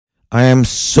I am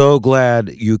so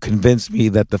glad you convinced me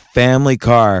that the family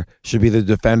car should be the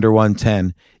Defender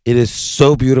 110. It is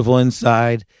so beautiful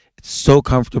inside. It's so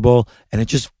comfortable, and it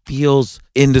just feels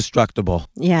indestructible.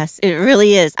 Yes, it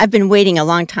really is. I've been waiting a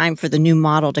long time for the new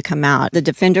model to come out. The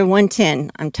Defender 110,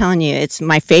 I'm telling you, it's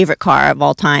my favorite car of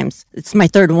all times. It's my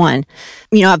third one.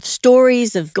 You know, I have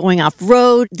stories of going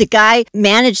off-road. The guy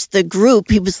managed the group.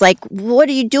 He was like, what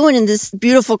are you doing in this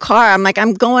beautiful car? I'm like,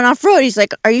 I'm going off-road. He's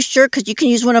like, are you sure? Because you can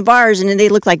use one of ours. And then they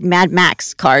look like Mad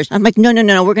Max cars. I'm like, no,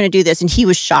 we're going to do this. And he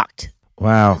was shocked.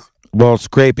 Wow. Well, it's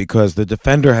great because the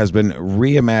Defender has been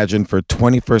reimagined for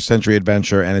 21st century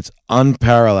adventure, and its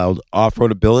unparalleled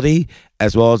off-road ability,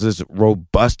 as well as its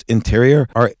robust interior,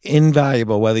 are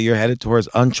invaluable whether you're headed towards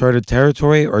uncharted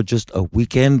territory or just a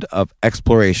weekend of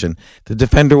exploration. The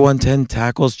Defender 110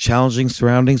 tackles challenging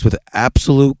surroundings with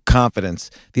absolute confidence.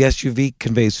 The SUV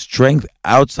conveys strength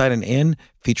outside and in,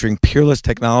 featuring peerless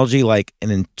technology like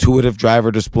an intuitive driver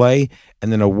display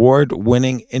and an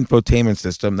award-winning infotainment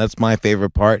system. That's my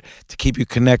favorite part, to keep you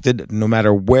connected no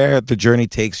matter where the journey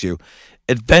takes you.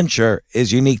 Adventure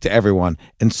is unique to everyone,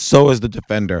 and so is the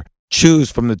Defender. Choose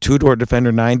from the two-door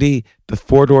Defender 90, the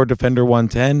four-door Defender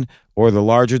 110, or the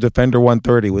larger Defender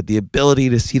 130 with the ability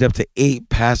to seat up to 8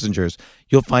 passengers.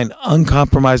 You'll find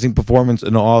uncompromising performance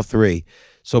in all three.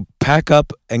 So pack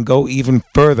up and go even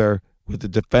further with the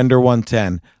Defender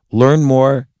 110. Learn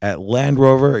more at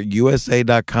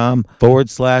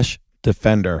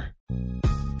LandRoverUSA.com/Defender.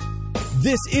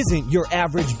 This isn't your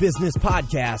average business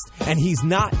podcast, and he's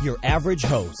not your average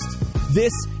host.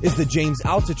 This is the James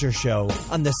Altucher Show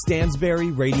on the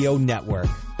Stansberry Radio Network.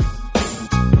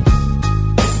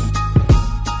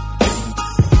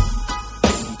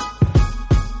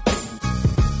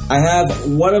 I have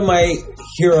one of my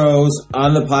heroes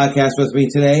on the podcast with me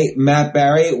today, Matt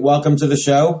Barrie. Welcome to the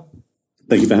show.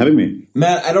 Thank you for having me.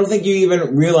 Matt, I don't think you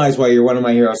even realize why you're one of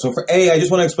my heroes. So I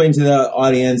just want to explain to the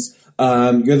audience,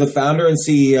 you're the founder and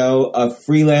CEO of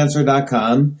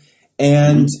freelancer.com.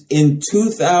 And in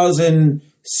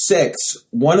 2006,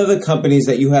 one of the companies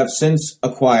that you have since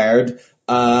acquired,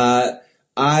 I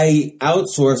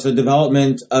outsourced the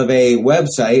development of a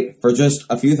website for just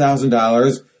a few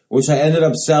 $1,000s, which I ended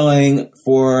up selling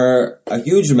for a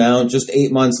huge amount just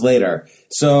 8 months later.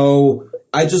 So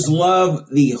I just love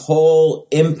the whole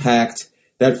impact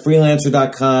that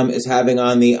freelancer.com is having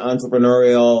on the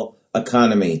entrepreneurial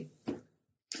economy.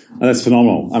 That's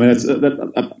phenomenal. I mean,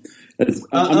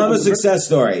 I'm a success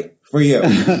story for you.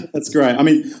 That's great. I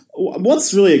mean,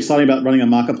 what's really exciting about running a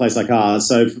marketplace like ours,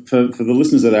 so for the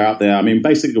listeners that are out there, I mean,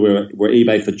 basically we're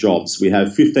eBay for jobs. We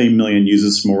have 15 million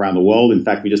users from around the world. In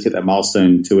fact, we just hit that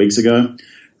milestone 2 weeks ago,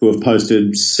 who have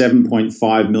posted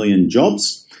 7.5 million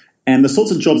jobs. And the sorts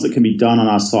of jobs that can be done on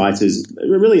our site is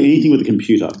really anything with a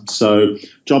computer. So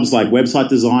jobs like website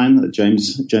design,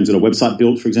 James got a website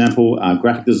built, for example,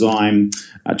 graphic design,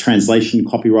 translation,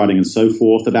 copywriting, and so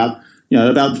forth. About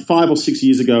 5 or 6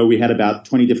 years ago, we had about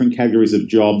 20 different categories of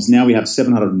jobs. Now we have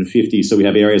 750. So we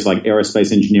have areas like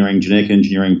aerospace engineering, genetic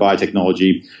engineering,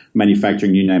 biotechnology,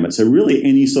 manufacturing, you name it. So really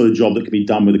any sort of job that can be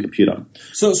done with a computer.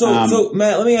 So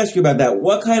Matt, let me ask you about that.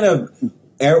 What kind of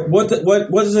what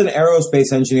does an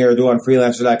aerospace engineer do on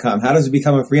freelancer.com? How does he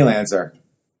become a freelancer?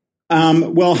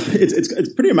 Well,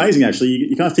 it's pretty amazing, actually.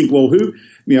 You kind of think, well,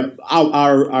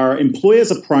 our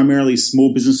employers are primarily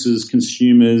small businesses,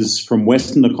 consumers from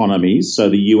Western economies, so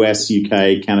the US,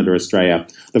 UK, Canada, Australia.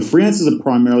 The freelancers are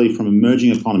primarily from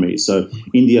emerging economies, so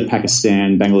India,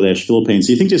 Pakistan, Bangladesh, Philippines.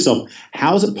 So you think to yourself,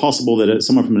 how is it possible that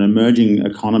someone from an emerging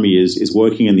economy is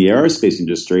working in the aerospace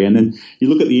industry? And then you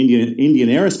look at the Indian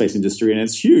aerospace industry, and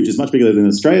it's huge. It's much bigger than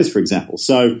Australia's, for example.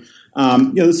 So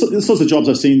the sorts of jobs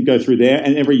I've seen go through there,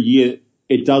 and every year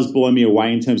it does blow me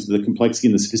away in terms of the complexity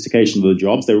and the sophistication of the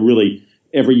jobs. They're really,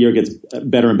 every year it gets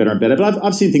better and better and better. But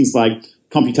I've seen things like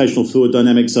computational fluid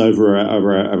dynamics over an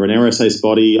aerospace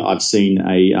body. I've seen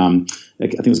I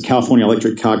think it was a California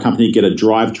electric car company get a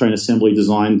drivetrain assembly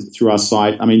designed through our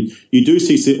site. I mean, you do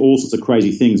see all sorts of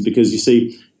crazy things because you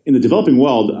see in the developing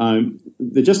world,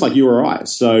 they're just like you or I.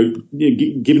 So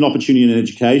given opportunity and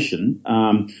education,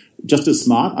 just as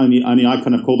smart. Only I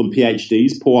kind of call them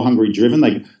PhDs, poor, hungry, driven.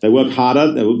 They work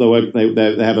harder.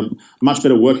 They have a much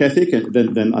better work ethic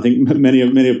than I think many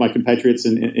of my compatriots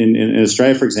in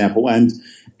Australia, for example. And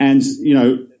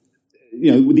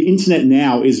the internet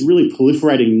now is really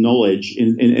proliferating knowledge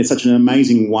in such an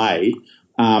amazing way.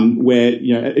 Where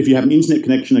if you have an internet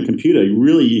connection, a computer,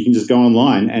 you can just go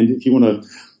online, and if you want to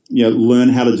learn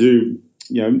how to do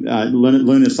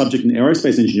learn a subject in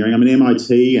aerospace engineering. I mean,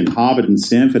 MIT and Harvard and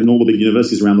Stanford and all the big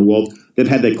universities around the world, they've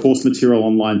had their course material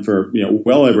online for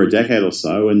well over a decade or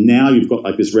so, and now you've got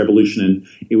like this revolution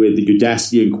with the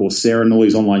Udacity and Coursera and all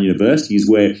these online universities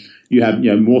where you have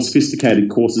more sophisticated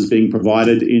courses being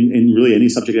provided in really any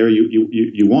subject area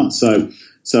you want. So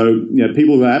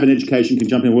people who have an education can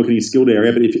jump in and work in a skilled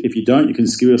area, but if you don't, you can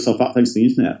skill yourself up thanks to the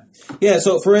internet. Yeah.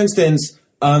 So, for instance,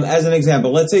 as an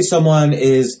example, let's say someone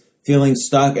is feeling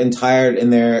stuck and tired in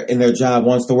their job,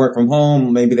 wants to work from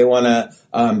home. Maybe they want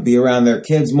to be around their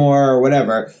kids more or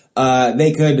whatever.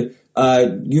 They could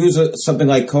use something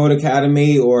like Code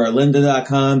Academy or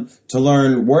lynda.com to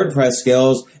learn WordPress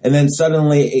skills, and then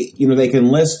suddenly they can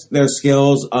list their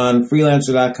skills on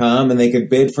freelancer.com and they could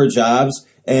bid for jobs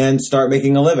and start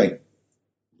making a living.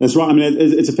 That's right. I mean,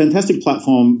 it's a fantastic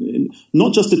platform,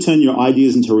 not just to turn your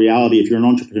ideas into reality. If you're an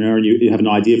entrepreneur and you have an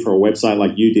idea for a website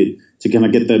like you did, to kind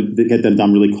of get them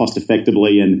done really cost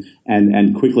effectively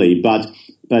and quickly, but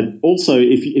also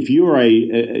if you're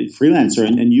a freelancer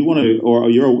and you want to, or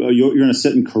you're in a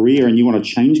certain career and you want to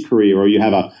change career, or you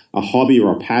have a hobby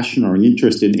or a passion or an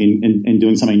interest in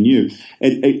doing something new,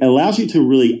 it allows you to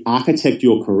really architect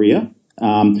your career.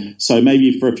 So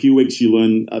maybe for a few weeks you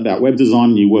learn about web design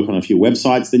and you work on a few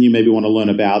websites. Then you maybe want to learn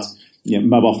about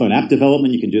mobile phone app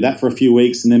development. You can do that for a few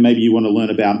weeks, and then maybe you want to learn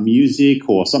about music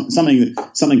or something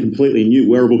completely new,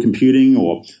 wearable computing,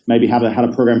 or maybe how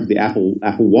to program for the Apple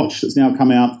Watch that's now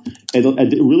come out.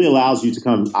 It really allows you to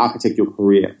kind of architect your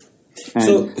career.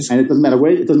 And it doesn't matter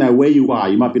where you are.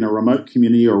 You might be in a remote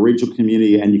community or a regional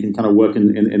community, and you can kind of work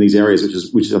in these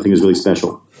areas, which I think is really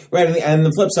special. Right, and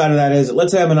the flip side of that is,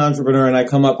 let's say I'm an entrepreneur and I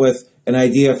come up with an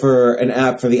idea for an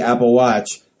app for the Apple Watch.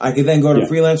 I could then go to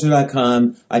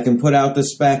freelancer.com. I can put out the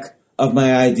spec of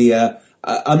my idea.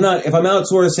 If I'm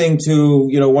outsourcing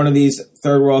to one of these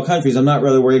third world countries, I'm not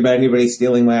really worried about anybody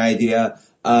stealing my idea.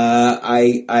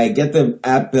 I get the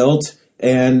app built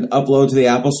and upload to the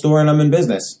Apple Store, and I'm in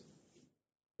business.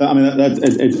 I mean,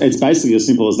 it's basically as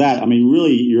simple as that. I mean,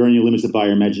 really, you're only limited by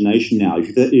your imagination now.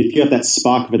 If you have that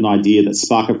spark of an idea, that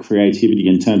spark of creativity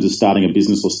in terms of starting a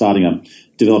business or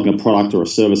developing a product or a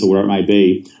service or whatever it may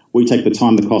be, we take the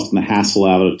time, the cost, and the hassle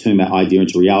out of turning that idea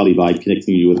into reality by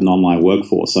connecting you with an online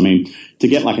workforce. I mean, to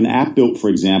get like an app built, for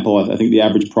example, I think the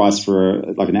average price for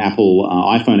like an Apple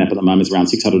iPhone app at the moment is around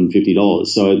 $650.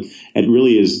 So it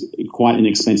really is quite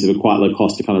inexpensive and quite low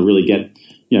cost to kind of really get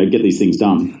these things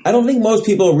done. I don't think most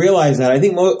people realize that. I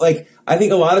think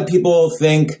a lot of people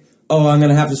think, oh, I'm going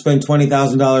to have to spend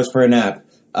 $20,000 for an app.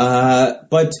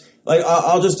 But like,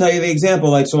 I'll just tell you the example.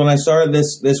 Like, so when I started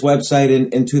this website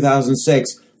in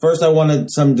 2006, first I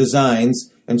wanted some designs.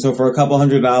 And so for a couple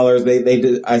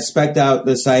 $100, I spec'd out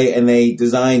the site and they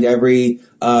designed every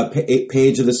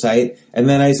page of the site. And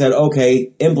then I said,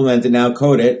 okay, implement it now,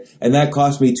 code it. And that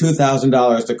cost me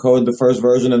 $2,000 to code the first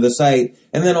version of the site.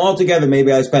 And then altogether,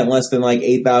 maybe I spent less than like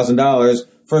 $8,000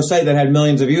 for a site that had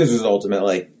millions of users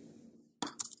ultimately.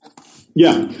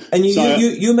 Yeah. And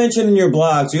you mentioned in your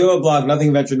blog, so you have a blog,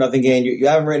 Nothing Ventured, Nothing Gained. You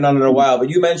haven't written on it in a while, but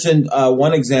you mentioned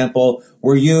one example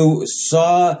where you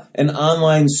saw an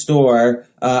online store,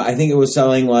 I think it was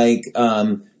selling like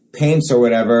paints or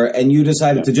whatever, and you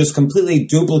decided to just completely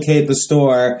duplicate the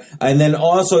store and then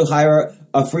also hire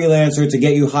a freelancer to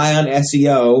get you high on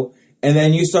SEO, and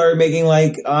then you started making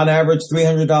like on average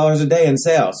 $300 a day in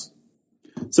sales.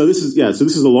 So this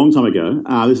is a long time ago.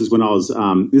 This is when I was.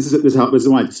 This is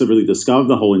when I sort of really discovered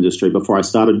the whole industry. Before I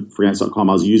started freelance.com,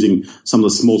 I was using some of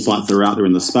the small sites that are out there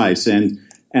in the space, and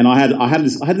I had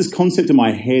this concept in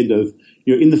my head of,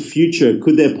 in the future,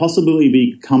 could there possibly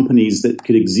be companies that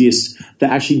could exist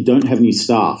that actually don't have any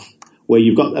staff, where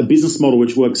you've got a business model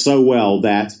which works so well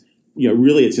that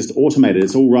really it's just automated.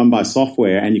 It's all run by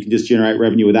software, and you can just generate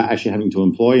revenue without actually having to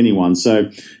employ anyone. So,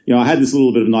 I had this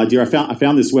little bit of an idea. I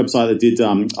found this website that did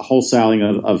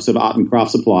wholesaling of sort of art and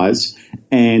craft supplies,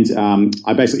 and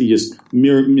I basically just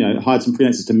hired some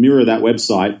freelancers to mirror that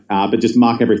website, but just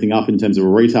mark everything up in terms of a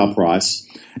retail price.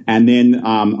 And then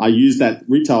I used that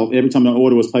retail. Every time an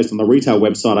order was placed on the retail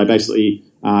website, I basically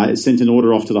sent an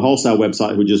order off to the wholesale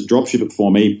website who would just drop ship it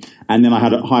for me. And then I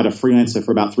hired a freelancer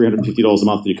for about $350 a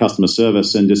month to do customer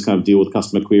service and just kind of deal with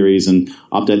customer queries and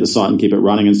update the site and keep it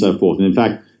running and so forth. And in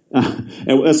fact,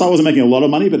 I wasn't making a lot of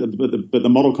money, but the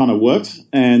model kind of worked.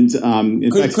 And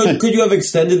could you have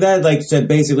extended that, like to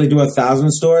basically do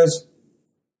 1,000 stores?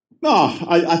 No,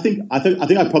 I think I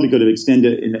probably could have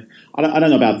extended. I don't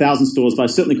know about 1,000 stores, but I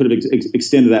certainly could have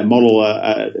extended that model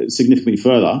significantly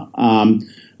further.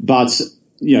 But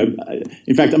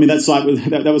in fact, I mean, that site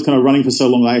that was kind of running for so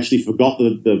long, I actually forgot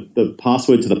the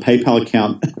password to the PayPal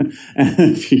account And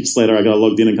a few years later, I got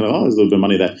logged in and kind of, there's a little bit of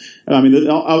money there. I mean,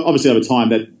 obviously over time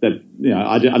that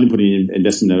I didn't put any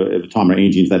investment of time or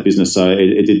energy into that business, so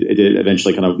it did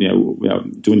eventually kind of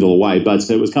dwindle away. But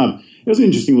it was an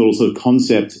interesting little sort of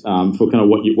concept for kind of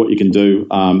what you can do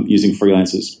using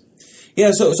freelancers.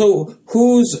 Yeah. So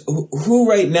who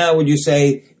right now would you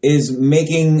say is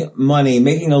making money,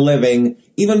 making a living,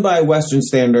 even by Western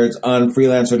standards, on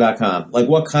freelancer.com? Like,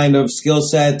 what kind of skill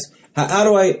set? How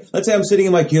do I, let's say I'm sitting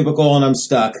in my cubicle and I'm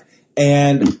stuck,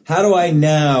 and how do I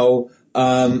now,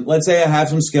 let's say I have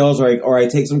some skills, or I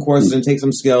take some courses and get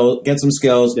some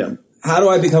skills. Yeah. How do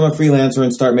I become a freelancer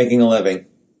and start making a living?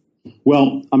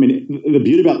 Well, I mean, the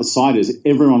beauty about the site is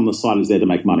everyone on the site is there to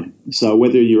make money. So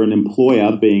whether you're an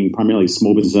employer, being primarily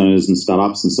small business owners and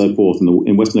startups and so forth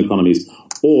in Western economies,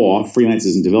 or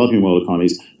freelancers in developing world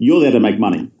economies, you're there to make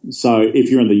money. So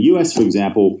if you're in the US, for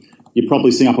example, you're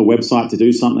probably setting up a website to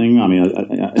do something. I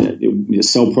mean,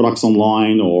 sell products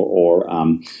online, or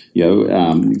come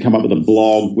up with a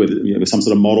blog with some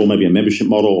sort of model, maybe a membership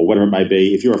model or whatever it may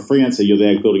be. If you're a freelancer, you're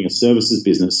there building a services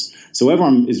business. So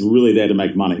everyone is really there to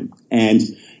make money, and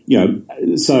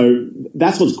so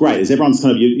that's what's great is everyone's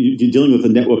kind of you're dealing with a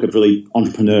network of really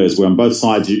entrepreneurs where on both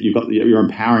sides you're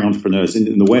empowering entrepreneurs.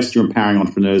 In the West, you're empowering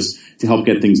entrepreneurs to help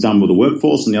get things done with the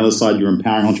workforce. On the other side, you're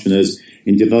empowering entrepreneurs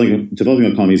in developing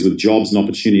economies with jobs and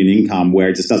opportunity and income where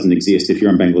it just doesn't exist. If you're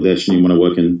in Bangladesh and you want to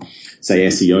work in, say,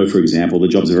 SEO, for example, the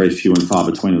jobs are very few and far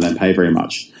between and they don't pay very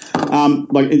much.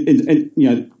 If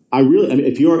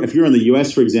you're in the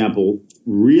US, for example,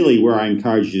 really where I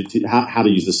encourage you to how to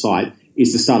use the site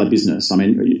is to start a business. I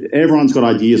mean, everyone's got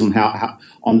ideas on how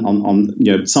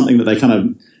something that they kind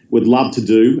of would love to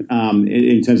do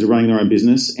in terms of running their own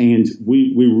business, and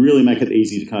we really make it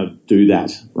easy to kind of do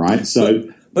that, right? So.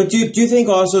 But do you think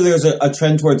also there's a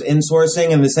trend towards insourcing,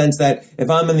 in the sense that if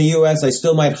I'm in the U.S., I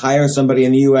still might hire somebody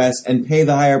in the U.S. and pay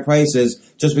the higher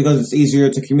prices just because it's easier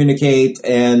to communicate,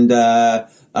 and I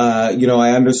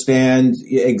understand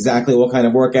exactly what kind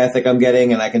of work ethic I'm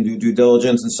getting, and I can do due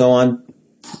diligence and so on?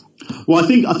 Well, I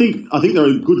think there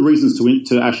are good reasons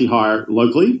to actually hire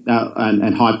locally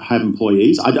and have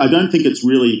employees. I don't think it's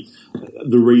really.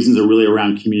 The reasons are really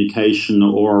around communication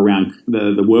or around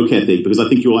the work ethic, because I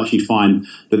think you'll actually find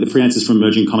that the freelancers from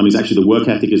emerging economies, actually the work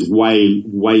ethic is way,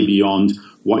 way beyond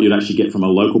what you'd actually get from a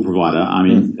local provider. I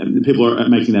mean, people are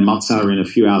making their month salary in a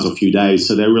few hours or a few days,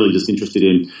 so they're really just interested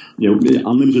in,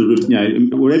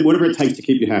 unlimited, whatever it takes to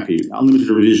keep you happy, unlimited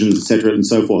revisions, etc., and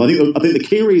so forth. I think the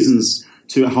key reasons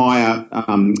to hire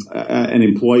and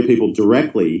employ people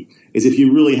directly is if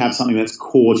you really have something that's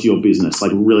core to your business,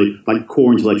 like really like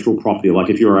core intellectual property. Like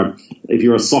if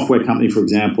you're a software company, for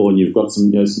example, and you've got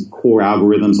some core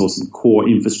algorithms or some core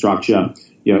infrastructure,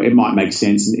 it might make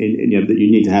sense that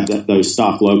you need to have those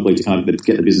staff locally to kind of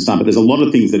get the business done. But there's a lot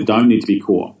of things that don't need to be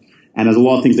core. And there's a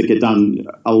lot of things that get done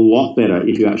a lot better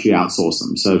if you actually outsource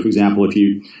them. So, for example, if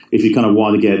you kind of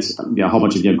want to get a whole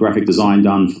bunch of graphic design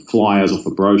done for flyers or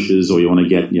for brochures, or you want to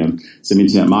get some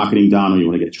internet marketing done, or you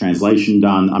want to get translation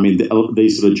done, I mean,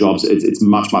 these sort of jobs, it's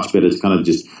much better to kind of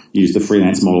just use the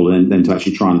freelance model than to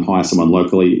actually try and hire someone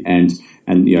locally and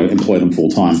employ them full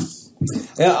time.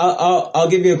 Yeah, I'll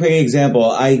give you a quick example.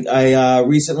 I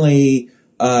recently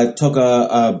took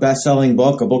a best-selling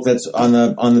book, a book that's on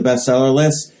the bestseller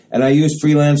list. And I used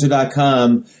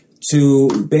freelancer.com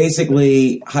to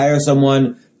basically hire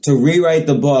someone to rewrite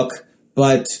the book,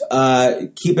 but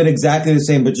keep it exactly the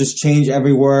same, but just change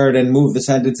every word and move the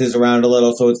sentences around a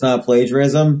little so it's not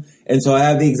plagiarism. And so I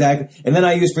have and then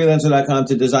I use freelancer.com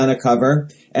to design a cover,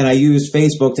 and I use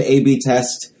Facebook to A/B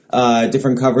test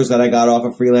different covers that I got off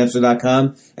of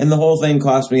freelancer.com. And the whole thing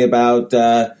cost me about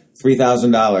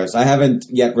 $3,000. I haven't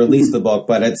yet released the book,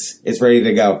 but it's ready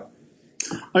to go.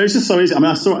 It's just so easy. I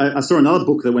mean, I saw another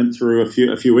book that went through a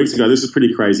few weeks ago. This is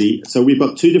pretty crazy. So we've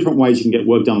got two different ways you can get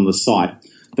work done on the site.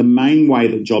 The main way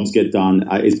that jobs get done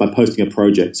is by posting a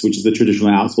project, which is the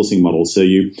traditional outsourcing model. So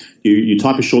you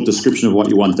type a short description of what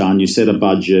you want done, you set a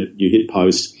budget, you hit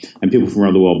post, and people from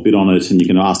around the world bid on it, and you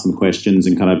can ask them questions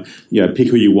and kind of pick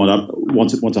who you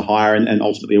want to hire and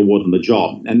ultimately award them the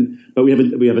job. But we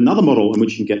have another model in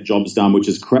which you can get jobs done, which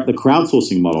is the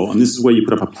crowdsourcing model, and this is where you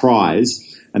put up a prize.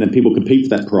 And then people compete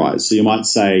for that prize. So you might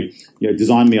say,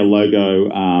 design me a logo.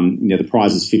 The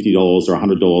prize is $50 or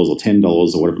 $100 or $10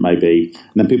 or whatever it may be.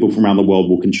 And then people from around the world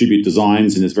will contribute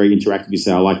designs, and it's very interactive. You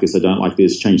say, I like this, I don't like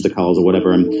this, change the colors or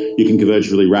whatever. And you can converge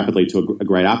really rapidly to a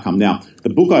great outcome. Now, the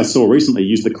book I saw recently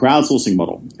used the crowdsourcing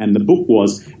model. And the book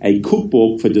was a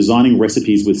cookbook for designing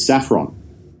recipes with saffron.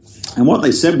 And what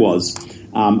they said was,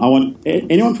 I want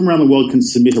anyone from around the world can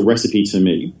submit a recipe to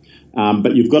me.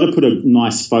 But you've got to put a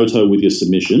nice photo with your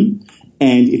submission,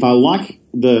 And if I like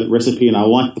the recipe and I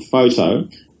like the photo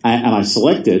and I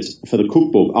select it for the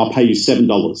cookbook, I'll pay you $7.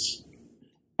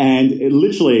 And it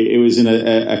was in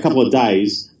a couple of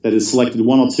days that has selected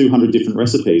 100 or 200 different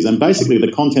recipes. And basically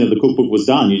the content of the cookbook was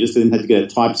done. You just didn't have to get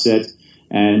it typeset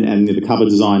and the cover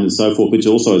design and so forth, which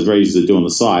also is very easy to do on the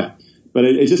site. But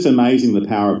it's just amazing the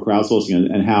power of crowdsourcing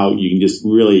and how you can just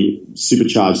really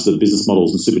supercharge the business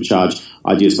models and supercharge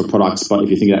ideas for products. But if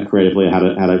you think about creatively how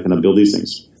to kind of build these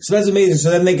things. So that's amazing. So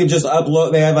then they can just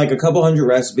upload. They have like a couple hundred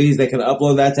recipes. They can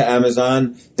upload that to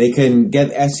Amazon. They can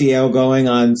get SEO going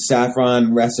on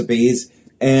saffron recipes,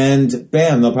 and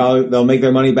bam, they'll make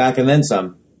their money back and then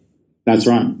some. That's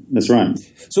right. That's right.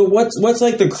 So what's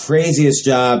like the craziest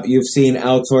job you've seen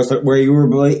outsourced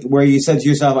where you said to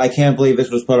yourself, I can't believe this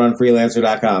was put on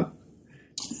freelancer.com?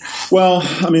 Well,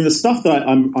 I mean, the stuff that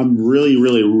I'm really,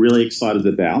 really, really excited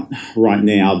about right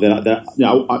now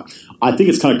I think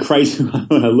it's kind of crazy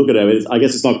when I look at it. I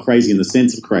guess it's not crazy in the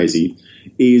sense of crazy,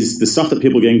 is the stuff that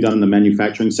people are getting done in the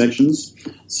manufacturing sections.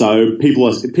 So people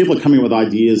are coming up with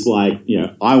ideas like,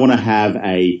 I want to have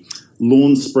a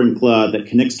lawn sprinkler that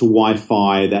connects to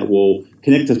Wi-Fi that will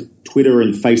connect to Twitter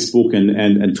and Facebook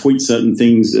and tweet certain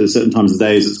things at certain times of the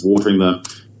day as it's watering the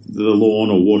lawn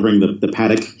or watering the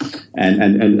paddock and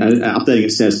updating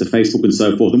its status to Facebook and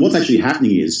so forth. And what's actually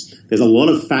happening is there's a lot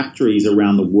of factories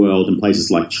around the world in places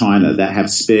like China that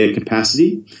have spare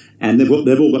capacity, and they've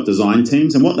all got design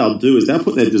teams. And what they'll do is they'll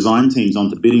put their design teams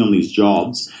onto bidding on these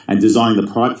jobs and designing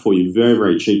the product for you very,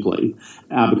 very cheaply.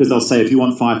 Because they'll say, if you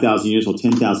want 5,000 units or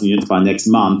 10,000 units by next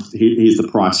month, here's the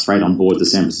price freight on board to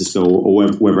San Francisco or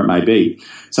wherever it may be.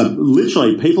 So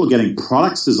literally people are getting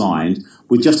products designed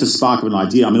with just a spark of an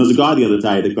idea. I mean, there was a guy the other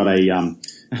day that got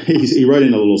he wrote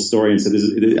in a little story and said,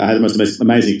 I had the most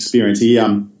amazing experience. He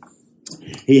was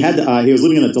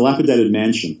living in a dilapidated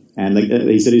mansion, and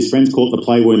he said his friends called it the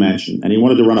Playboy Mansion, and he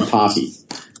wanted to run a party.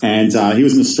 And he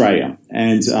was in Australia,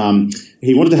 and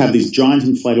he wanted to have these giant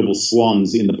inflatable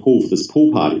swans in the pool for this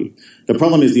pool party. The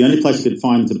problem is the only place you could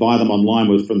find to buy them online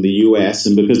was from the US,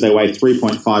 and because they weigh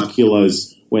 3.5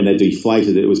 kilos when they're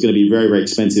deflated, it was going to be very, very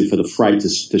expensive for the freight to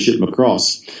ship them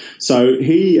across. So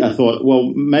he thought,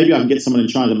 well, maybe I can get someone in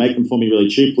China to make them for me really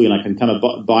cheaply, and I can kind of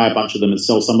buy a bunch of them and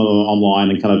sell some of them online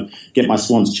and kind of get my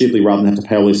swans cheaply rather than have to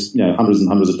pay all this, hundreds and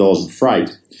hundreds of dollars in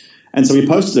freight. And so he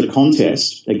posted a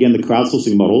contest, again, the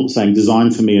crowdsourcing model, saying,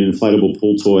 design for me an inflatable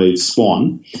pool toy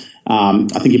swan. I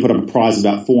think he put up a prize of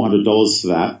about $400 for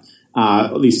that.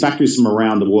 These factories from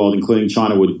around the world, including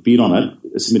China, would bid on it,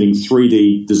 submitting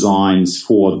 3D designs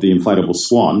for the inflatable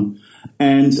swan.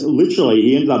 And literally,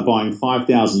 he ended up buying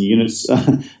 5,000 units,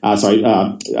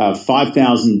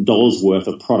 $5,000 worth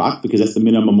of product, because that's the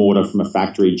minimum order from a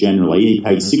factory generally. He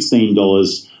paid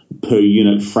 $16 per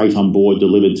unit freight on board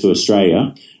delivered to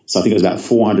Australia. So I think it was about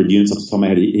 400 units off the top of my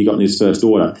head he got in his first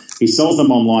order. He sells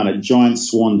them online at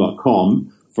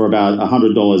giantswan.com for about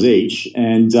 $100 each.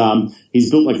 And he's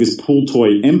built like this pool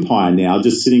toy empire now,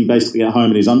 just sitting basically at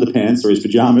home in his underpants or his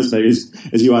pajamas, maybe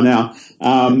as you are now,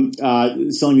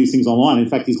 selling these things online. In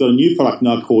fact, he's got a new product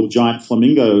now called Giant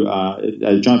Flamingo,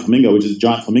 which is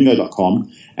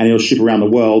giantflamingo.com. And he'll ship around the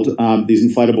world these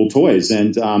inflatable toys.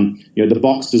 And, the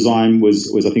box design was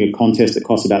I think, a contest that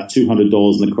cost about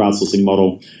 $200 in the crowdsourcing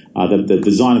model. The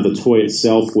design of the toy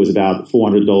itself was about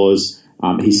 $400.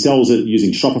 He sells it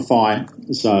using Shopify.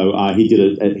 So he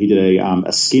did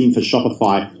a skin for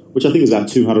Shopify, which I think was about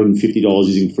 $250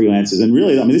 using freelancers. And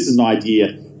really, I mean, this is an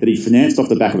idea that he financed off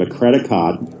the back of a credit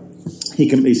card.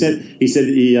 He said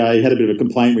he had a bit of a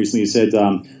complaint recently. He said,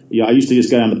 I used to just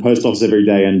go down to the post office every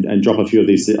day and drop a few of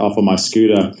these off on my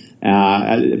scooter.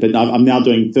 But I'm now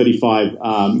doing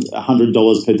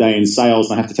 $3,500 per day in sales,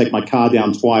 and I have to take my car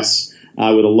down twice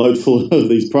with a load full of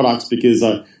these products because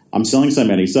I'm selling so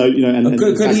many. So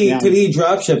could he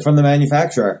drop ship from the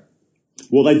manufacturer?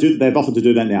 Well, they've offered to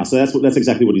do that now. So that's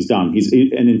exactly what he's done.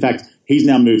 And in fact, he's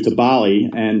now moved to Bali,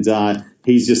 and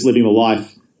he's just living the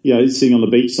life. Sitting on the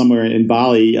beach somewhere in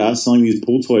Bali, selling these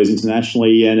pool toys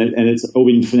internationally, and it's all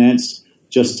been financed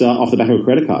just off the back of a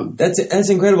credit card. That's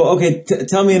incredible. Okay,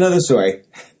 tell me another story.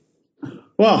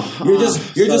 Well, you're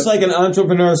just like an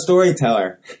entrepreneur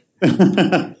storyteller.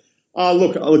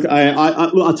 Look!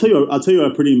 I'll tell you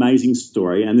a pretty amazing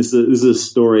story, and this is a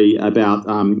story about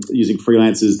using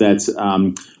freelancers that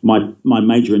my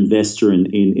major investor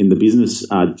in the business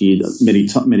did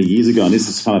many years ago, and this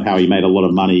is kind of how he made a lot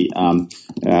of money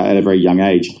at a very young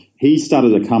age. He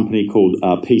started a company called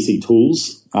PC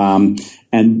Tools, and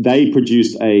they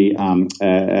produced a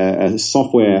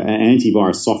software, an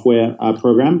antivirus software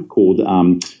program called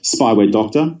Spyware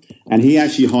Doctor. And he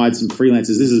actually hired some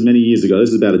freelancers. This is many years ago. This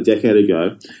is about a decade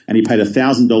ago. And he paid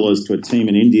 $1,000 to a team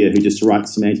in India who just write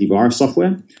some antivirus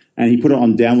software. And he put it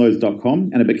on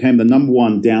downloads.com, and it became the number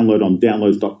one download on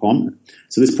downloads.com.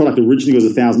 So this product originally was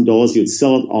 $1,000. He would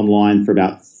sell it online for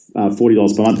about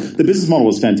 $40 per month. The business model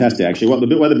was fantastic, actually.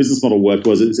 The way the business model worked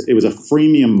was it was a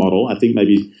freemium model. I think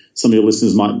maybe some of your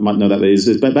listeners might know that is.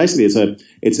 But basically,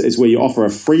 it's where you offer a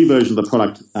free version of the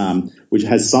product, which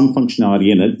has some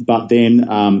functionality in it. But then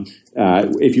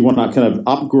if you want to kind of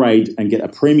upgrade and get a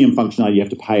premium functionality, you have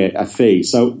to pay a fee.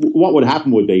 So what would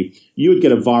happen would be you would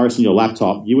get a virus on your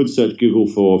laptop. You would search Google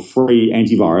for free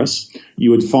antivirus.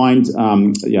 You would find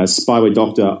Spyware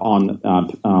Doctor on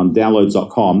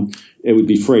downloads.com. It would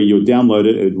be free. You would download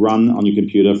it. It would run on your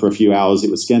computer for a few hours. It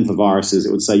would scan for viruses.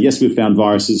 It would say, yes, we've found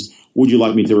viruses. Would you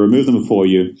like me to remove them for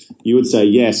you? You would say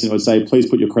yes, and it would say, please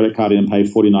put your credit card in and pay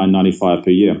 $49.95 per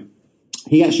year.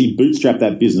 He actually bootstrapped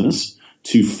that business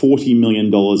to $40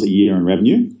 million a year in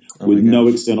revenue with no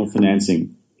external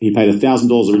financing. He paid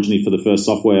 $1,000 originally for the first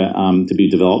software to be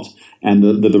developed, and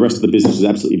the rest of the business was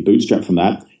absolutely bootstrapped from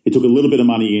that. He took a little bit of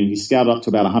money in. He scaled up to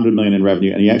about $100 million in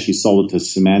revenue, and he actually sold it to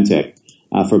Symantec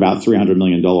for about $300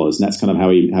 million. And that's kind of how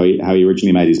he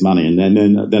originally made his money. And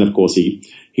then of course, he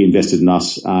invested in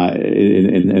us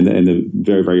in the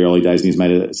very, very early days, and he's made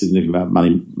a significant amount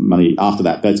of money after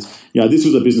that. But this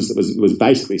was a business that was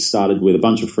basically started with a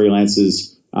bunch of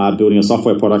freelancers building a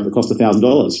software product that cost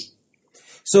 $1,000.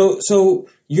 So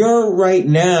you're right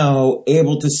now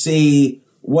able to see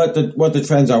what the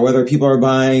trends are, whether people are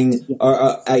buying,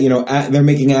 they're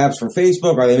making apps for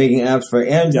Facebook, are they making apps for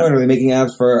Android, are they making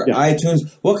apps for iTunes?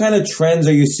 What kind of trends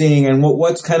are you seeing, and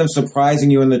what's kind of surprising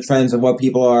you in the trends of what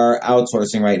people are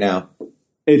outsourcing right now?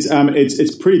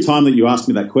 It's pretty time that you asked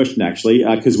me that question, actually,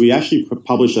 because we actually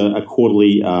publish a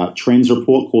quarterly trends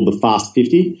report called the Fast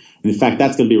 50. In fact,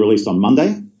 that's going to be released on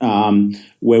Monday,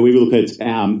 where we will look at,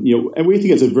 and we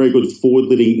think it's a very good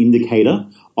forward-looking indicator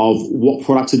of what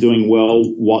products are doing well,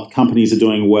 what companies are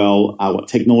doing well, what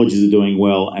technologies are doing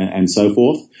well, and so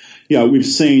forth. We've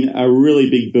seen a really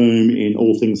big boom in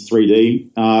all things 3D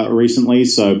recently.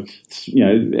 So,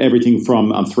 everything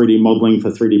from 3D modeling for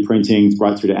 3D printing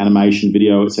right through to animation,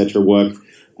 video, etc. work.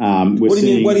 What do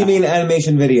you mean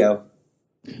animation video?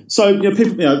 So,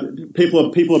 people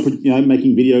are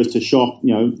making videos to show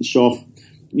off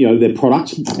their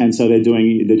product, and so they're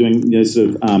doing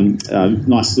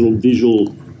nice little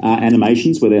visual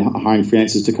animations where they're hiring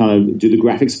freelancers to kind of do the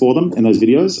graphics for them in those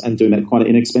videos, and doing that quite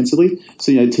inexpensively.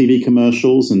 So TV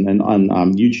commercials and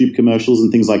YouTube commercials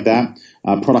and things like that.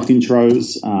 Product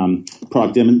intros,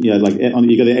 product demo. You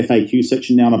got the FAQ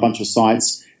section now on a bunch of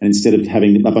sites, and instead of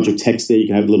having a bunch of text there, you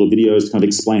can have little videos to kind of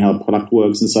explain how the product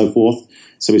works and so forth.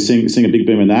 So we're seeing a big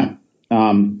boom in that.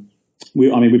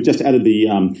 We've just added the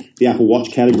Apple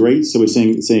Watch category, so we're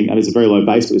seeing. It's a very low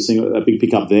base, but we're seeing a big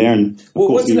pickup there. And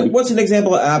what's an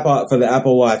example of app for the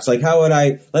Apple Watch? Like, how would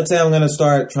I? Let's say I'm going to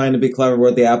start trying to be clever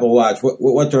with the Apple Watch.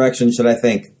 What direction should I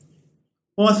think?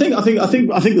 Well, I think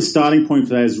the starting point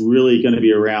for that is really going to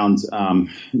be around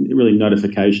really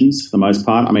notifications for the most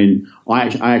part. I mean, I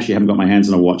actually haven't got my hands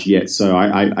on a watch yet, so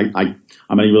I'm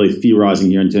only really theorizing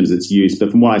here in terms of its use.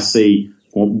 But from what I see,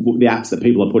 or the apps that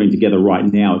people are putting together right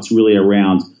now, it's really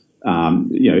around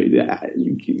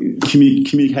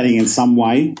communicating in some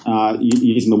way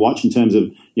using the watch, in terms of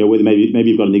whether maybe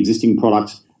you've got an existing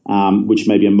product which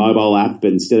may be a mobile app,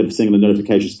 but instead of sending the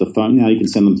notifications to the phone, now you can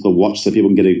send them to the watch so people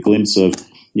can get a glimpse of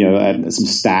some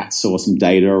stats or some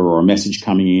data or a message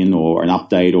coming in or an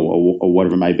update or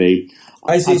whatever it may be.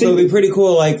 I see. So it'd be pretty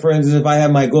cool. Like, for instance, if I have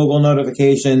my Google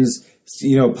notifications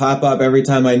pop up every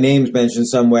time my name's mentioned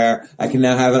somewhere, I can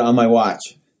now have it on my watch.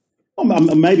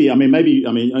 Maybe on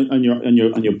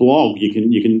your blog you can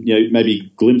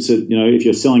maybe glimpse it. If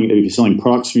you're selling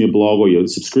products from your blog or your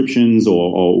subscriptions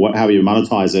or however you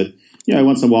monetize it.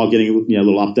 Once in a while getting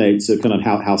little updates of kind of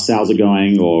how sales are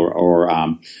going, or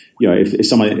if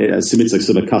someone submits a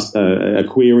sort of a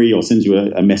query or sends you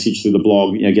a message through the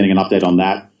blog, getting an update on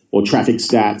that. Or traffic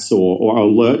stats, or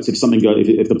alerts if something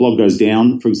if the blog goes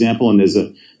down, for example, and there's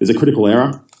a critical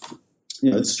error,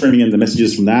 it's streaming in the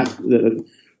messages from that.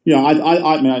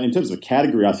 In terms of a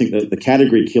category, I think that the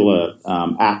category killer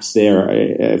apps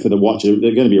there for the watch, they're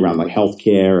going to be around like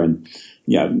healthcare and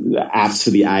apps for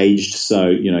the aged. So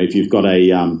if you've got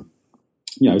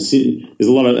there's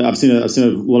a lot of I've seen a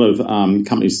lot of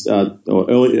companies or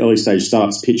early stage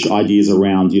startups pitch ideas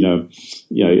around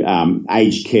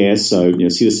aged care. So senior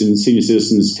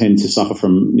citizens tend to suffer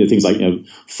from things like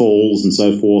falls and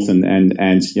so forth, and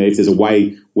if there's a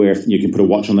way where you can put a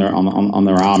watch on their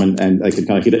arm and they can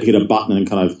kind of hit a button and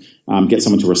kind of get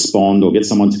someone to respond, or get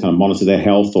someone to kind of monitor their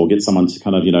health, or get someone to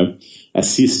kind of,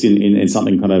 assist in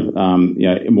something kind of,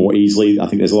 more easily. I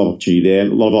think there's a lot of opportunity there, a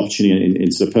lot of opportunity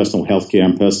in sort of personal healthcare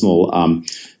and personal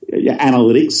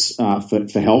analytics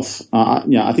for health.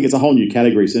 I think it's a whole new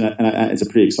category, and it's a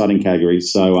pretty exciting category.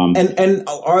 So, and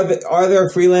are there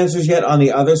freelancers yet on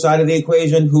the other side of the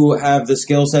equation who have the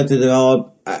skill set to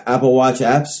develop Apple Watch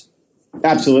apps?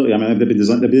 Absolutely. I mean, they've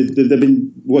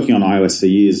been working on iOS for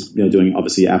years, doing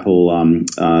obviously Apple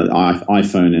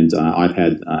iPhone and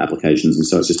iPad applications, and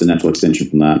so it's just a natural extension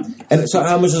from that. And so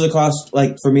how much does it cost,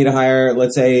 like, for me to hire,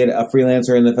 let's say, a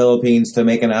freelancer in the Philippines to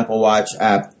make an Apple Watch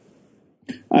app?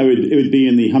 It would be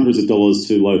in the hundreds of dollars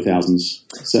to low thousands.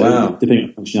 So wow.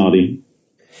 Depending on functionality.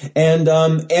 And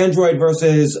Android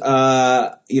versus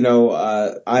iOS,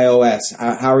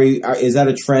 how are you? Is that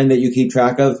a trend that you keep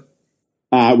track of?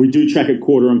 We do track it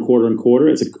quarter on quarter on quarter.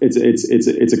 It's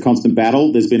a constant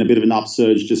battle. There's been a bit of an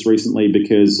upsurge just recently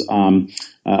because of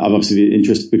obviously the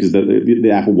interest, because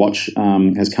the Apple Watch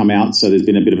has come out. So there's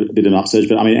been a bit of an upsurge.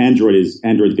 But I mean, Android's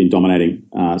been dominating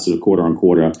sort of quarter on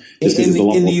quarter.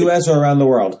 In the US or around the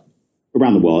world?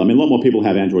 Around the world. I mean, a lot more people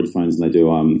have Android phones than they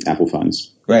do Apple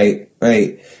phones. Right.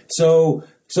 So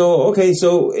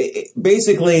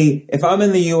basically, if I'm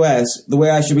in the US, the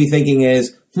way I should be thinking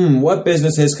is, what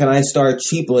businesses can I start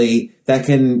cheaply that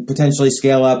can potentially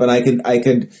scale up, and I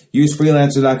could use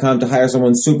freelancer.com to hire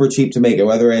someone super cheap to make it,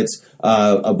 whether it's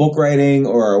a book writing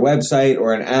or a website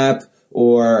or an app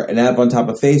on top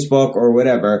of Facebook or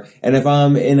whatever. And if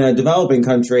I'm in a developing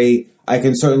country, I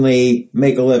can certainly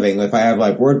make a living if I have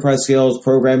like WordPress skills,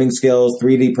 programming skills,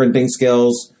 3D printing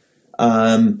skills.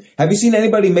 Have you seen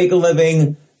anybody make a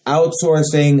living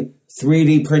outsourcing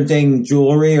 3D printing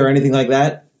jewelry or anything like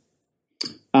that?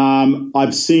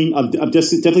 I've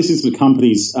definitely seen some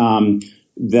companies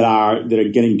that are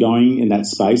getting going in that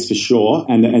space for sure,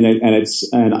 and in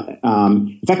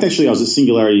fact, actually, I was at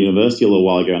Singularity University a little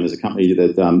while ago, and there's a company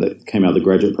that came out of the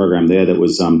graduate program there that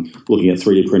was looking at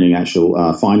 3D printing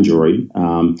actual fine jewelry.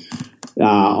 On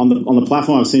the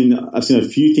platform, I've seen a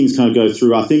few things kind of go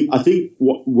through. I think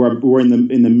we're in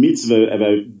the midst of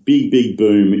a big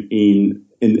boom in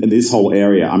this whole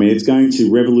area. I mean, it's going to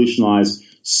revolutionize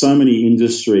so many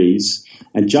industries,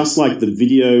 and just like the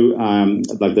video,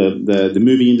 like the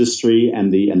movie industry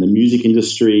and the music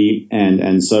industry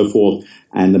and so forth,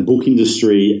 and the book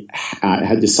industry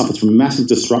had just suffered from massive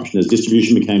disruption as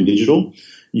distribution became digital.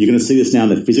 You're going to see this now in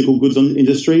the physical goods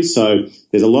industry. So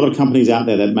there's a lot of companies out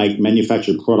there that make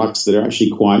manufactured products that are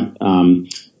actually quite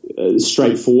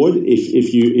straightforward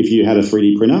if you had a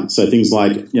 3D printer. So things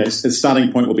like, the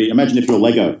starting point will be, imagine if you're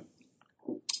Lego,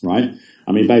 right?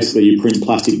 I mean, basically, you print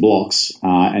plastic blocks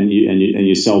and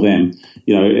you sell them.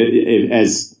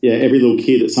 Every little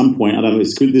kid at some point, I don't know if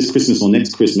it's this Christmas or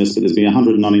next Christmas, but there's been a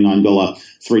 $199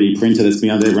 3D printer that's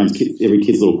been under every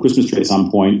kid's little Christmas tree at some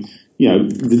point.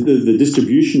 The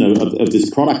distribution of this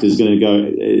product is going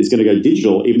to go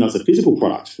digital, even though it's a physical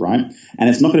product, right? And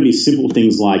it's not going to be simple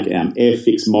things like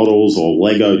Airfix models or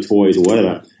Lego toys or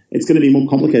whatever. It's going to be more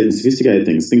complicated and sophisticated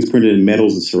things printed in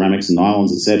metals and ceramics and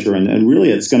nylons, etc. And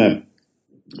really,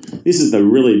 this is the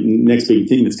really next big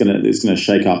thing that's going to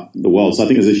shake up the world. So I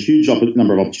think there's a huge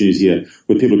number of opportunities here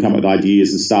with people who come up with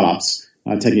ideas and startups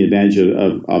taking advantage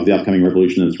of the upcoming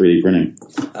revolution in 3D printing.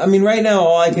 I mean, right now,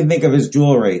 all I can think of is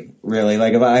jewelry, really.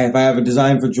 Like if I have a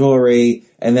design for jewelry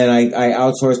and then I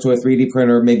outsource to a 3D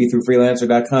printer, maybe through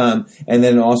freelancer.com, and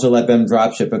then also let them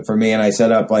drop ship it for me, and I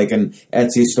set up like an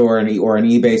Etsy store or an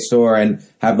eBay store and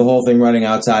have the whole thing running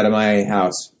outside of my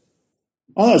house.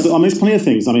 Oh, there's plenty of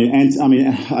things.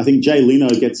 I think Jay Leno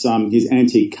gets his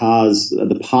antique cars.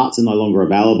 The parts are no longer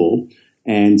available,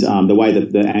 and the way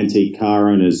that the antique car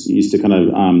owners used to kind of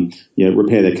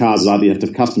repair their cars is either you have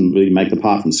to customly make the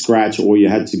part from scratch, or you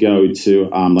had to go to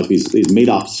like these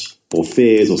meetups or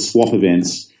fairs or swap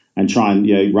events and try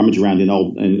and rummage around in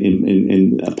old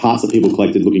in parts that people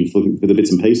collected, looking for the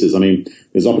bits and pieces. I mean,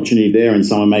 there's opportunity there in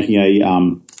someone making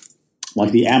a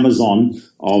like the Amazon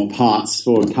of parts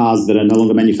for cars that are no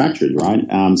longer manufactured, right?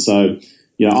 I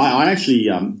actually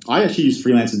use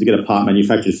freelancers to get a part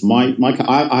manufactured for my car.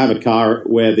 I have a car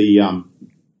where the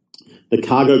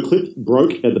cargo clip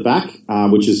broke at the back,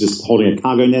 which is just holding a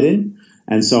cargo net in.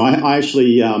 And so I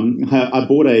actually I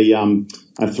bought a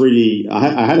 3D.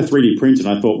 I had a 3D print, and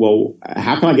I thought, well,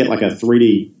 how can I get like a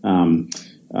 3D?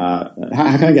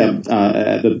 How can I get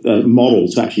the model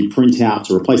to actually print out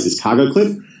to replace this cargo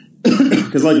clip?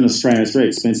 Because like in Australia, it's very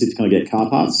expensive to kind of get car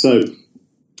parts. So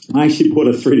I actually bought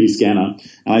a 3D scanner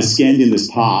and I scanned in this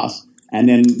part, and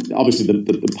then obviously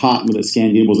the part that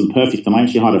scanned in wasn't perfect, and I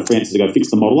actually hired a freelancer to go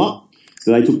fix the model up.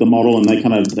 So they took the model and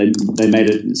they made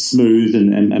it smooth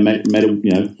and made it, made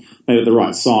it the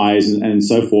right size and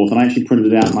so forth. And I actually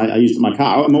printed it out and I used it in my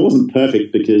car. It wasn't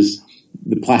perfect because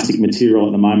the plastic material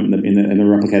at the moment in the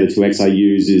Replicator 2X I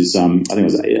use is, I think it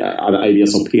was either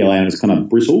ABS or PLA, and it's kind of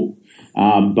brittle.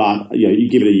 But you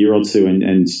give it a year or two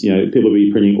and people will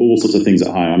be printing all sorts of things at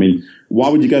home. I mean, why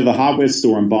would you go to the hardware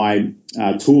store and buy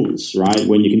tools, right,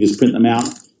 when you can just print them out,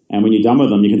 and when you're done with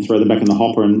them, you can throw them back in the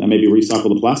hopper and maybe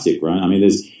recycle the plastic, right? I mean,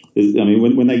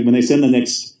 when they send the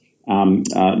next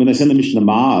when they send the mission to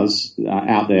Mars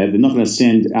out there, they're not going to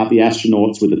send out the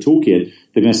astronauts with a toolkit.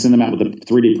 They're going to send them out with a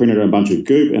 3D printer and a bunch of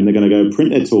goop, and they're going to go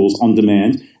print their tools on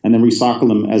demand and then recycle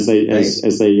them as they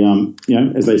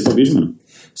stop using them.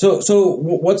 So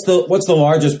what's the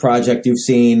largest project you've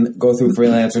seen go through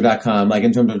freelancer.com, like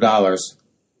in terms of dollars?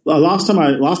 Well, last time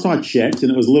I checked,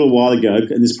 and it was a little while ago,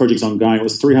 and this project's ongoing, it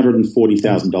was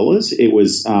 $340,000. It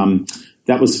was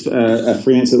that was a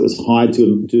freelancer that was hired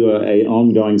to do an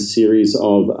ongoing series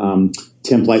of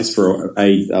templates for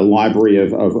a library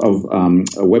of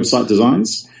website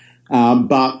designs.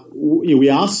 But we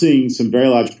are seeing some very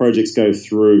large projects go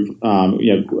through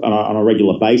on a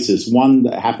regular basis. One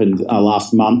that happened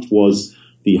last month was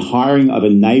the hiring of a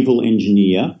naval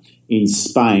engineer in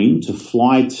Spain to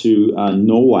fly to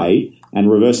Norway and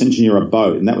reverse engineer a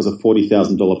boat. And that was a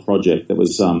 $40,000 project that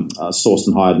was sourced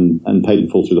and hired and paid in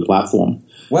full through the platform.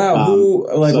 Wow.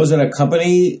 Was it a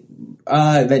company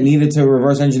that needed to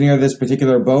reverse engineer this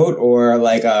particular boat, or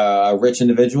like a rich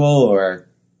individual, or?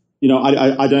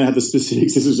 I don't have the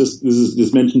specifics. This is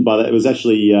just mentioned by that. It was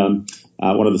actually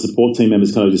one of the support team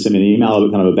members kind of just sent me an email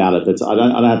about it. I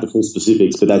don't have the full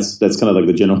specifics, but that's kind of like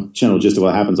the general gist of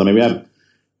what happens. I mean, we have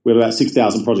about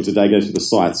 6,000 projects a day go through the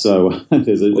site, so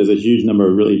there's a huge number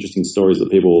of really interesting stories that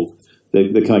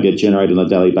that kind of get generated on a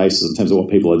daily basis in terms of what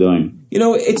people are doing.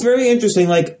 It's very interesting.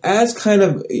 Like as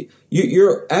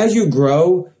you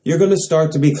grow, you're going to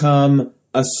start to become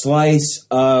a slice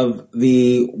of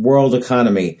the world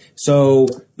economy. So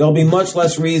there'll be much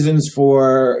fewer reasons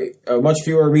for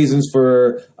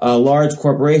large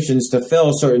corporations to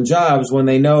fill certain jobs when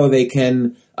they know they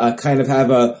can kind of have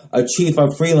a chief of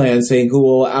freelancing who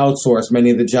will outsource many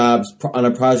of the jobs on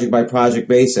a project-by-project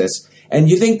basis. And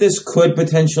you think this could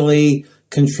potentially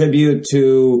contribute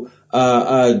to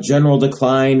a general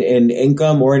decline in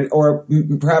income or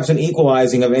perhaps an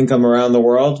equalizing of income around the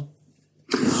world?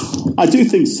 I do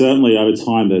think certainly over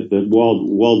time that the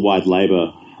worldwide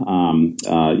labour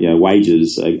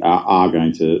wages are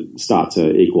going to start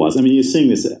to equalise. I mean, you're seeing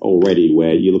this already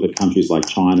where you look at countries like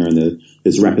China and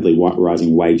there's rapidly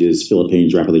rising wages,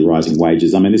 Philippines rapidly rising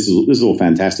wages. I mean, this is all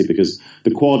fantastic because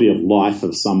the quality of life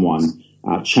of someone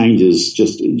changes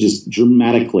just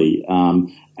dramatically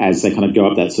as they kind of go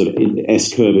up that sort of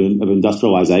S curve of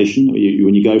industrialization.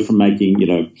 When you go from making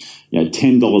 $10 a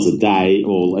day,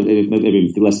 or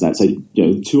even less than that, say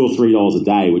 $2 or $3 a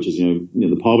day, which is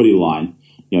the poverty line.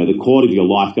 The quality of your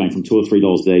life going from $2 or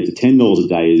 $3 a day to $10 a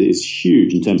day is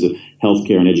huge in terms of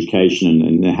healthcare and education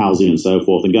and housing and so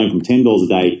forth. And going from $10 a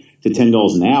day to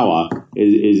 $10 an hour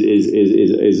is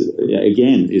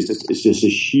just a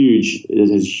huge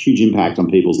impact on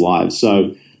people's lives.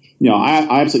 So,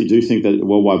 I absolutely do think that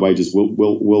worldwide wages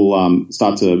will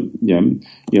start to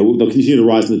they'll continue to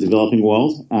rise in the developing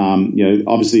world.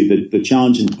 Obviously the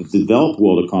challenge in the developed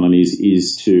world economies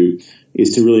is to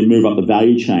really move up the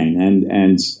value chain, and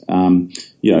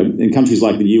in countries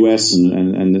like the US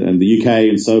and the UK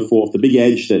and so forth, the big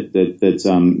edge that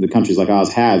the countries like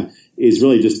ours have is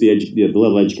really just the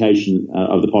level of education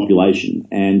of the population.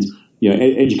 And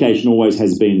education always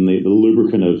has been the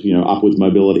lubricant of upwards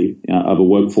mobility of a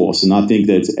workforce. And I think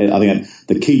that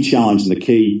the key challenge and the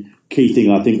key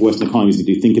thing I think Western economies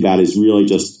need to think about is really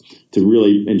just to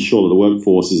really ensure that the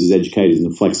workforce is as educated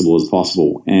and flexible as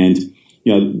possible. And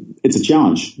it's a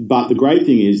challenge, but the great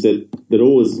thing is that the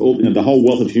whole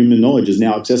wealth of human knowledge is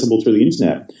now accessible through the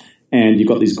internet, and you've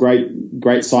got these great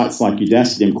sites like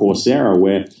Udacity and Coursera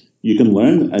where you can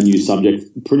learn a new subject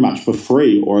pretty much for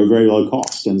free or a very low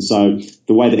cost. And so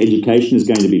the way that education is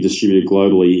going to be distributed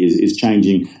globally is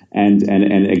changing, and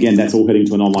again, that's all heading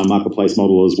to an online marketplace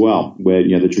model as well, where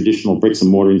the traditional bricks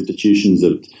and mortar institutions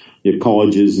of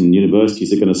colleges and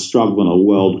universities are going to struggle in a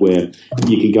world where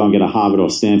you can go and get a Harvard or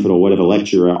Stanford or whatever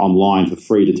lecturer online for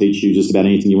free to teach you just about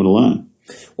anything you want to learn.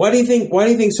 Why do you think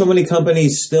so many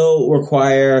companies still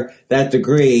require that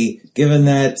degree, given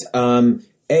that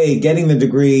getting the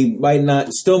degree might not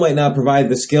provide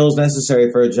the skills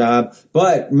necessary for a job,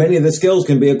 but many of the skills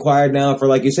can be acquired now for,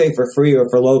 like you say, for free or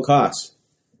for low cost?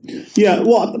 Yeah,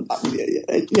 well,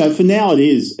 for now it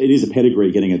is a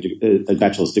pedigree getting a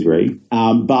bachelor's degree.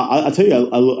 But I'll tell you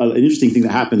an interesting thing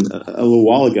that happened a little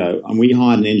while ago. And we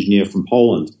hired an engineer from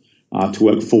Poland to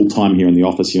work full time here in the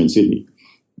office here in Sydney.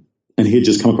 And he had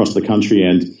just come across the country,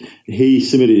 and he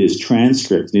submitted his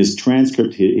transcript. In his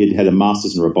transcript, he'd had a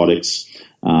master's in robotics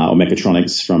or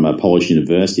mechatronics from a Polish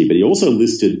university, but he also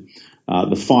listed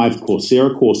the 5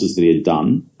 Coursera courses that he had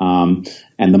done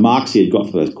and the marks he had got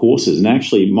for those courses. And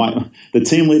actually, the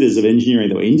team leaders of engineering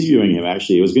that were interviewing him,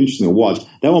 actually, it was interesting to watch.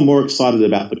 They were more excited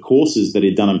about the courses that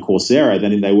he'd done on Coursera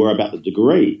than they were about the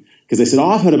degree. Because they said,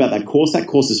 I've heard about that course. That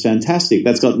course is fantastic.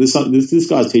 That's got this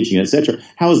guy's teaching it, etc.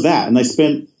 How is that? And they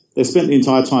spent the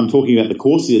entire time talking about the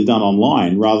course he had done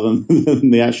online rather than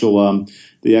the actual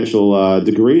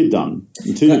degree he'd done,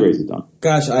 the 2 degrees he'd done.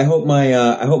 Gosh, I hope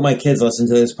my kids listen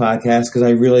to this podcast because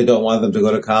I really don't want them to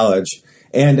go to college.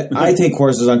 And I take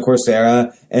courses on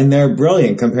Coursera, and they're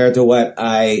brilliant compared to what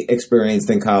I experienced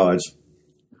in college.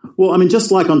 Well, I mean,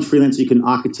 just like on Freelancer, you can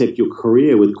architect your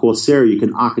career. With Coursera, you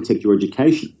can architect your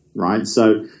education, right?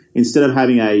 So instead of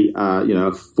having a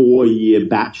 4-year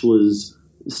bachelor's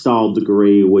style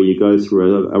degree where you go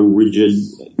through a rigid,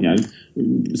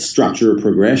 structure of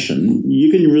progression,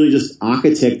 you can really just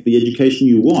architect the education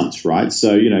you want, right?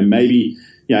 So, maybe,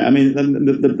 I've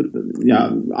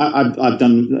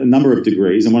done a number of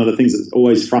degrees, and one of the things that's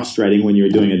always frustrating when you're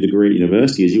doing a degree at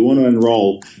university is you want to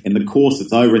enroll in the course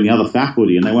that's over in the other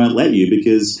faculty, and they won't let you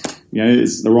because,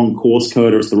 it's the wrong course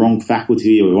code or it's the wrong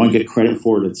faculty or you won't get credit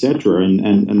for it, etc.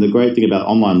 And the great thing about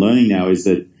online learning now is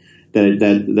that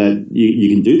you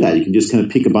can do that. You can just kind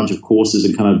of pick a bunch of courses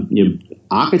and kind of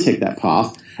architect that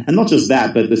path. And not just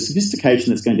that, but the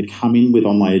sophistication that's going to come in with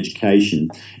online education,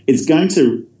 it's going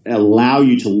to allow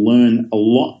you to learn a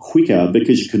lot quicker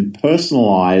because you can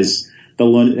personalize the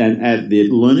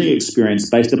learning experience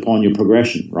based upon your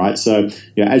progression, right? So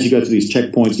as you go through these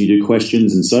checkpoints, you do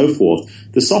questions and so forth,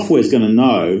 the software is going to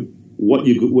know where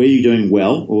you're doing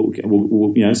well,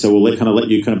 so we'll let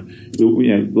you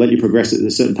progress at a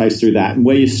certain pace through that, and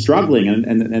where you're struggling,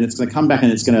 and it's going to come back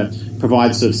and it's going to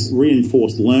provide sort of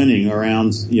reinforced learning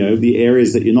around the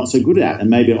areas that you're not so good at, and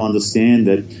maybe it'll understand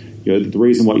that the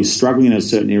reason why you're struggling in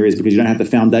certain areas because you don't have the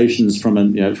foundations from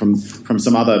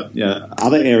some other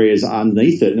areas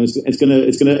underneath it, and it's going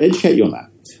to educate you on that.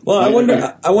 Well, I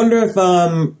wonder if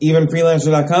even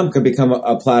freelancer.com could become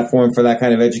a platform for that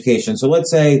kind of education. So let's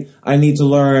say I need to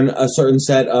learn a certain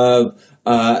set of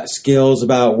skills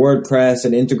about WordPress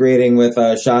and integrating with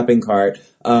a shopping cart.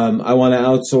 I want to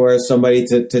outsource somebody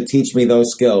to teach me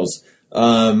those skills.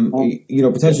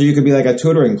 Potentially you could be like a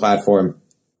tutoring platform.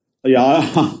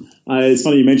 Yeah, it's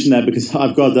funny you mentioned that because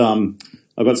I've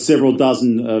got several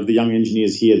dozen of the young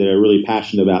engineers here that are really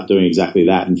passionate about doing exactly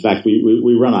that. In fact,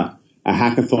 we run a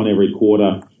hackathon every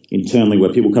quarter internally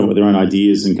where people come up with their own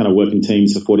ideas and kind of work in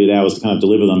teams for 48 hours to kind of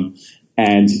deliver them.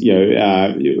 And,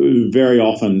 very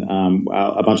often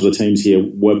a bunch of the teams here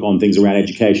work on things around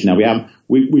education. Now,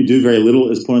 we do very little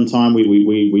at this point in time.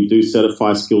 We do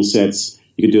certify skill sets.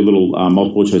 You can do little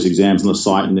multiple choice exams on the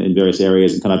site in various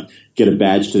areas and kind of get a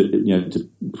badge to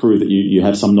prove that you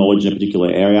have some knowledge in a particular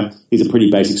area. These are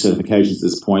pretty basic certifications at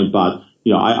this point, but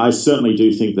I certainly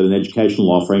do think that an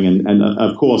educational offering and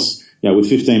of course, with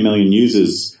 15 million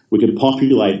users, we could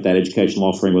populate that educational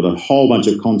offering with a whole bunch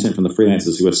of content from the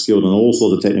freelancers who are skilled in all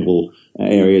sorts of technical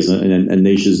areas and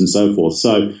niches and so forth.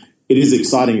 So it is an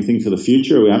exciting thing for the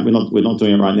future. We're not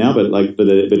doing it right now, but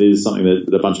it is something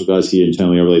that a bunch of guys here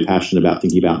internally are really passionate about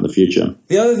thinking about in the future.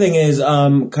 The other thing is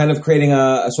kind of creating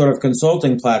a sort of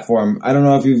consulting platform. I don't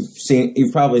know if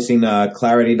you've probably seen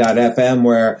Clarity.fm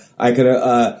where I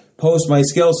could post my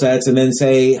skill sets and then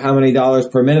say how many dollars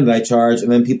per minute I charge,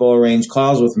 and then people arrange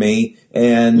calls with me,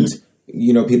 and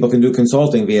people can do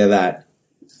consulting via that.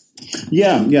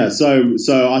 Yeah. So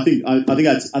I think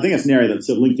that's an area that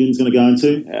sort of LinkedIn's going to go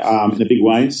into in a big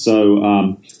way. So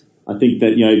I think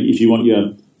that if you want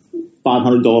your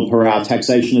 $500 per hour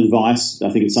taxation advice, I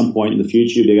think at some point in the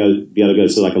future you'll be able to go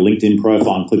to like a LinkedIn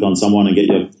profile and click on someone and get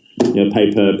your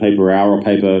pay per hour or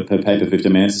pay per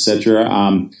 15 minutes, etc.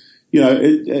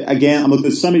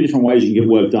 There's so many different ways you can get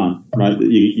work done, right?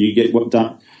 You get work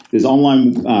done. There's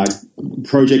online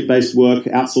project-based work,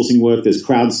 outsourcing work. There's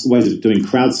ways of doing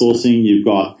crowdsourcing. You've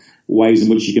got ways in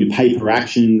which you can pay per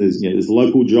action. There's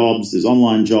local jobs. There's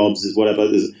online jobs. There's whatever.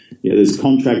 There's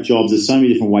contract jobs. There's so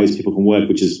many different ways people can work,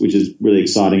 which is really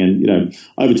exciting. And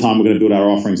over time, we're going to build our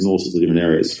offerings in all sorts of different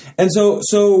areas. And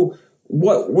so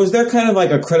what was there kind of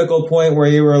like a critical point where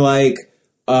you were like,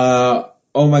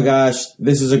 oh my gosh,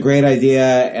 this is a great idea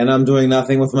and I'm doing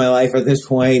nothing with my life at this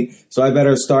point, so I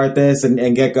better start this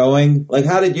and get going? Like,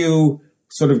 how did you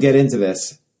sort of get into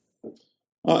this?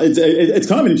 It's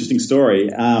kind of an interesting story.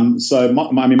 So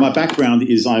my background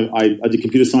is I did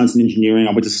computer science and engineering.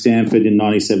 I went to Stanford in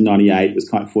 97, 98. It was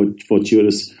quite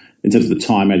fortuitous in terms of the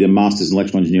time. I did a master's in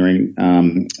electrical engineering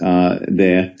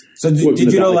there. So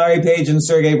did you know Larry Page and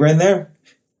Sergey Brin there?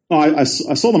 I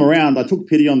saw them around. I took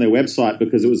pity on their website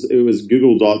because it was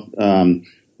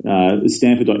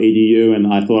Stanford.edu, and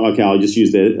I thought, okay, I'll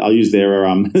use their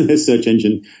their search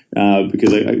engine because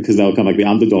they were kind of like the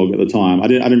underdog at the time. I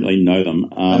didn't really know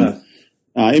them.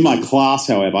 In my class,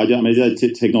 however, I did a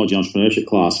technology entrepreneurship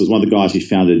class. Was one of the guys who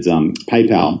founded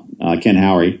PayPal, Ken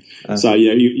Howry. So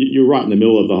you're right in the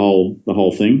middle of the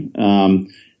whole thing.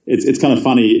 It's kind of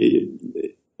funny.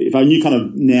 If I knew kind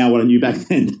of now what I knew back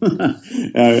then,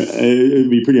 it would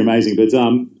be pretty amazing. But it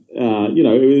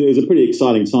was a pretty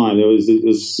exciting time. There was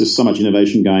just so much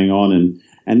innovation going on,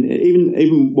 and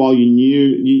even while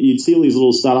you'd see all these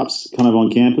little startups kind of on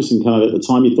campus, and kind of at the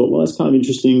time you thought, well, that's kind of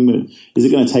interesting, but is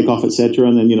it going to take off, etc.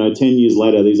 And then 10 years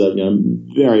later, these are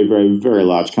very, very, very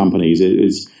large companies. It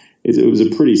was a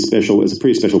pretty special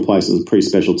place. It was a pretty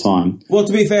special time. Well,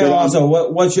 to be fair, also,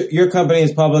 what's your company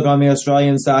is public on the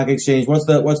Australian Stock Exchange. What's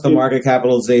the market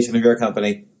capitalization of your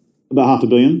company? About $500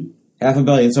 million. $500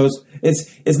 million. So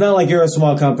it's not like you're a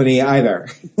small company either.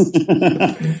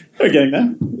 We're getting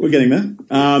there.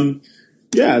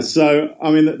 So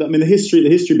the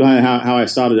history behind how I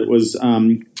started it was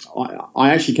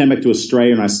I actually came back to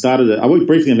Australia and I worked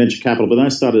briefly in venture capital, but then I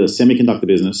started a semiconductor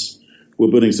business. We're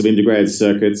building some integrated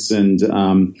circuits, and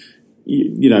I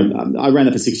ran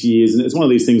that for 6 years, and it's one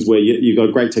of these things where you've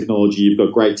got great technology, you've got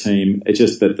a great team. It's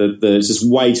just that it's just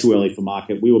way too early for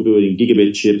market. We were building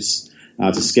gigabit chips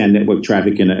to scan network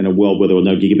traffic in a world where there were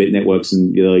no gigabit networks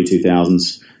in the early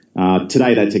 2000s.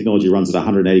 Today, that technology runs at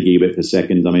 180 gigabit per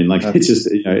second. I mean,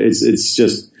 it's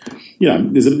just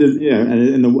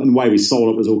and the way we sold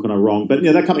it was all kind of wrong. But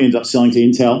that company ended up selling to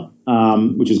Intel,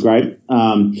 which is great.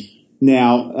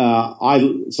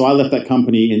 I left that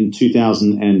company in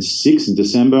 2006 in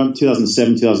December.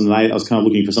 2007, 2008, I was kind of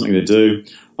looking for something to do.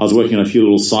 I was working on a few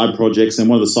little side projects, and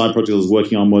one of the side projects I was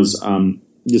working on was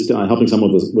just helping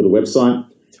someone with a website.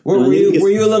 Were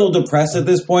you a little depressed at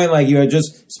this point? Like you had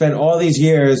just spent all these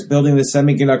years building this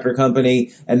semiconductor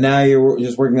company, and now you're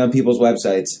just working on people's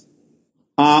websites?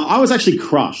 I was actually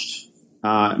crushed,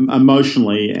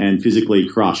 emotionally and physically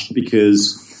crushed,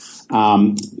 because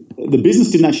the business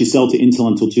didn't actually sell to Intel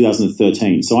until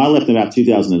 2013. So I left in about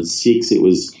 2006. It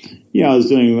was, I was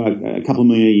doing a couple of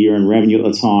million a year in revenue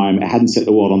at the time. I hadn't set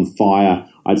the world on fire.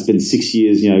 I'd spent 6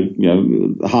 years,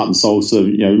 heart and soul, sort of,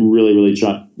 really, really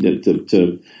trying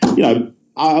to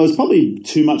I was probably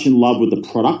too much in love with the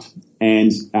product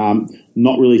and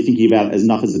not really thinking about it as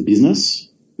enough as a business.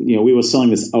 We were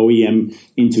selling this OEM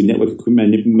into network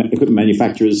equipment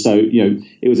manufacturers. So,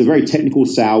 it was a very technical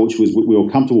sale, which we were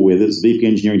comfortable with. It's VP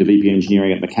engineering to VP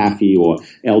engineering at McAfee or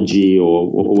LG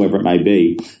or wherever it may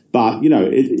be. But,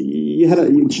 you had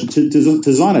to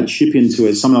design a chip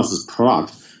into someone else's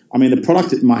product. I mean, the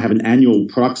product might have an annual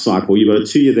product cycle. You've got a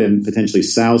 2-year then potentially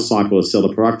sales cycle to sell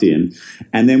the product in.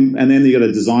 And then you've got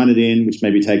to design it in, which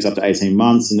maybe takes up to 18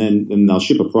 months. And then they'll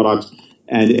ship a product.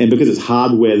 And because it's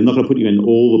hardware, they're not going to put you in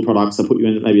all the products. They'll put you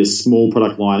in maybe a small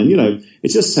product line. And, it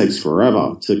just takes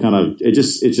forever to kind of,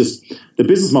 the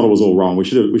business model was all wrong. We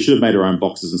should have made our own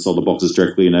boxes and sold the boxes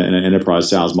directly in an enterprise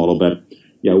sales model. But,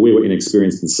 we were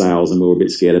inexperienced in sales and we were a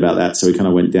bit scared about that. So we kind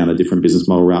of went down a different business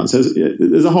model route. So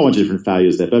there's a whole bunch of different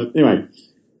failures there. But anyway,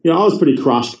 I was pretty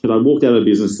crushed, but I walked out of a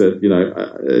business that,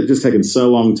 it just taken so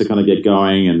long to kind of get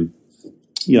going. And,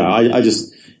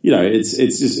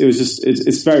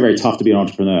 it's very, very tough to be an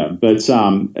entrepreneur, but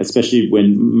especially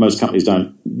when most companies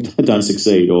don't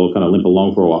succeed or kind of limp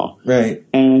along for a while. Right.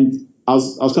 And I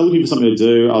was kind of looking for something to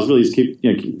do. I was really just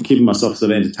keeping myself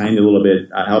sort of entertained a little bit,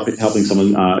 helping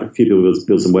someone, few people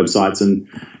build some websites, and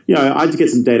I had to get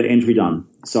some data entry done.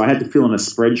 So I had to fill in a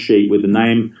spreadsheet with the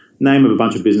name of a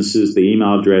bunch of businesses, the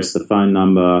email address, the phone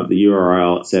number, the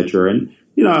URL, etc. And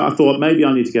I thought maybe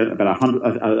I need to get about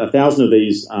 1,000 of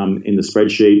these in the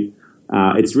spreadsheet.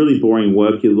 It's really boring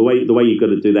work. The way you've got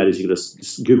to do that is you've got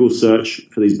to Google search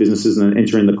for these businesses and then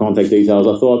enter in the contact details.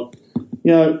 I thought,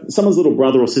 someone's little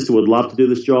brother or sister would love to do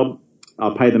this job.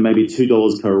 I'll pay them maybe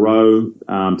 $2 per row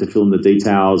to fill in the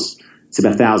details. It's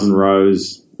about 1,000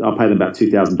 rows. I'll pay them about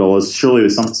 $2,000. Surely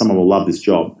someone will love this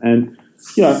job. And,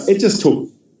 it just took,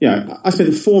 I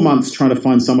spent 4 months trying to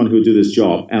find someone who would do this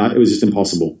job, and it was just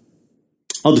impossible.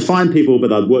 I'll find people,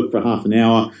 but I'd work for half an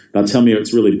hour. They'd tell me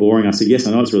it's really boring. I said, yes,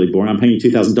 I know it's really boring. I'm paying you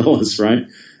 $2,000, right?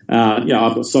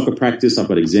 I've got soccer practice. I've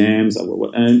got exams.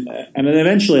 And then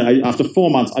eventually, after 4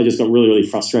 months, I just got really, really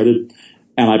frustrated.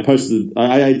 And I posted,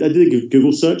 I did a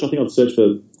Google search. I think I'd search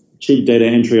for cheap data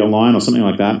entry online or something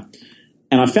like that.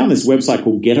 And I found this website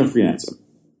called Get a Freelancer.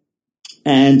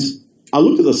 And I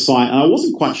looked at the site and I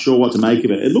wasn't quite sure what to make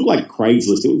of it. It looked like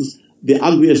Craigslist. It was the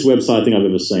ugliest website I think I've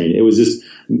ever seen. It was just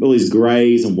all these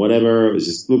grays and whatever. It was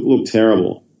just looked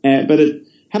terrible. But it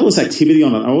had all this activity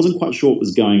on it. I wasn't quite sure what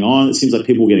was going on. It seems like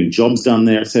people were getting jobs done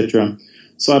there, etc.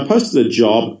 So I posted a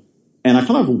job and I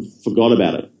kind of forgot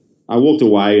about it. I walked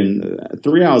away and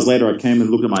 3 hours later I came and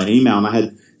looked at my email and I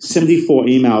had 74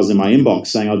 emails in my inbox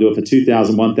saying I'll do it for $2,000,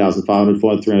 $1,500,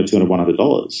 $400, $300, $200,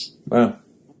 $100. Wow.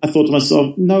 I thought to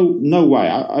myself, no way.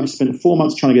 I've spent 4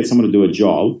 months trying to get someone to do a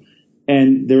job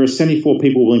and there are 74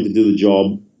 people willing to do the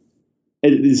job.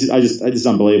 It's just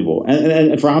unbelievable.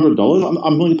 And for $100,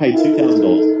 I'm willing to pay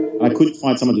 $2,000. And I couldn't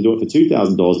find someone to do it for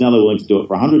 $2,000. Now they're willing to do it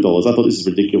for $100. I thought this is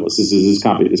ridiculous. This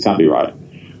can't be right.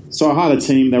 So I hired a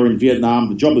team. They were in Vietnam.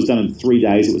 The job was done in 3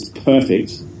 days. It was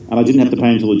perfect. And I didn't have to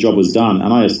pay until the job was done.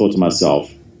 And I just thought to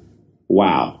myself,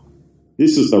 wow,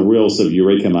 this was the real sort of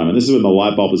eureka moment. This is when the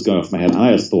light bulb was going off my head. And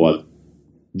I just thought,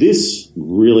 this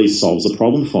really solves a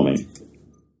problem for me.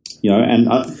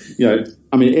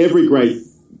 Every great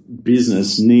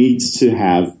business needs to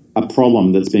have a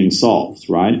problem that's being solved,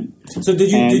 right? So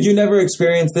did you never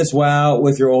experience this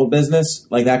with your old business?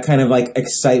 Like that kind of like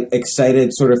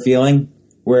excited sort of feeling?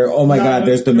 Where, oh my God,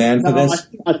 there's demand for this?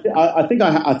 I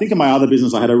think in my other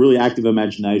business, I had a really active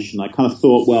imagination. I kind of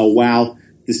thought, well, wow,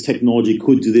 this technology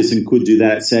could do this and could do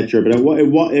that, etc. But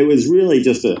it was really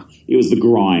just it was the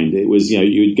grind. It was,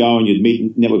 you'd go and you'd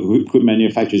meet network equipment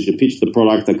manufacturers, you'd pitch the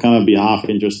product, they'd kind of be half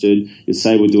interested, you'd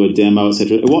say we'll do a demo,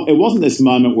 etc. It wasn't this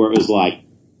moment where it was like,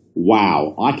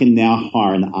 wow, I can now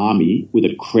hire an army with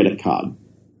a credit card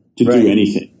to do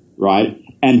anything, right?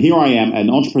 And here I am, an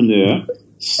entrepreneur,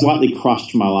 slightly crushed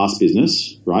from my last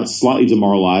business, right? Slightly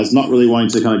demoralized, not really wanting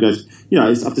to kind of go,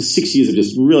 after 6 years of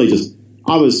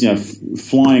I was,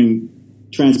 flying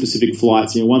trans-Pacific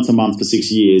flights, once a month for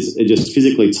 6 years, just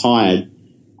physically tired.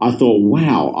 I thought,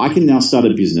 wow, I can now start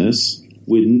a business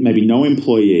with maybe no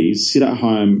employees, sit at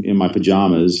home in my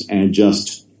pajamas and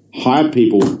just hire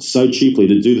people so cheaply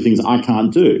to do the things I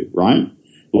can't do, right?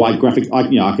 Like I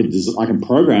can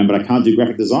program, but I can't do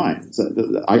graphic design. So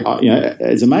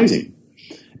it's amazing.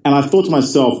 And I thought to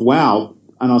myself, wow,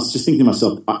 and I was just thinking to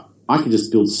myself, I could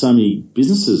just build so many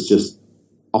businesses just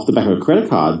off the back of a credit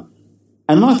card.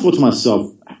 And then I thought to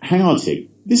myself, hang on a tick,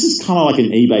 this is kind of like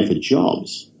an eBay for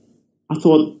jobs. I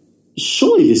thought,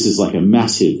 surely this is like a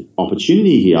massive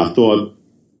opportunity here. I thought,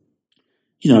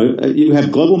 you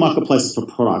have global marketplaces for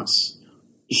products.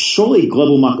 Surely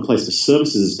global marketplace for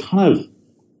services is kind of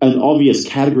an obvious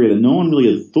category that no one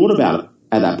really had thought about it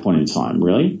at that point in time,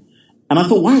 really. And I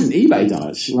thought, why hasn't eBay done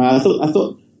it? Right? I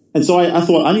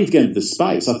thought, I need to get into this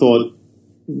space. I thought,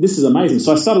 this is amazing.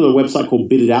 So I started a website called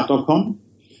biditout.com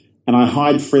and I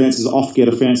hired freelancers off Get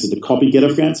a Freelancer to copy Get a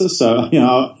Freelancer. So,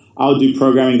 I'll do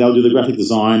programming, they'll do the graphic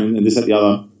design and this, that, the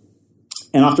other.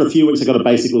 And after a few weeks, I got a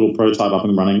basic little prototype up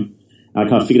and running. And I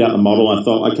kind of figured out the model. I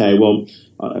thought, okay, well,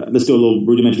 let's do a little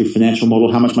rudimentary financial model.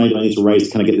 How much money do I need to raise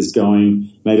to kind of get this going?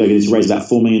 Maybe I need to raise about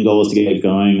 $4 million to get it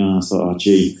going. So, that's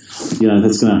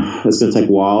going to take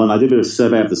a while. And I did a bit of a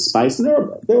survey of the space. And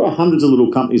there were hundreds of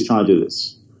little companies trying to do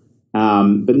this.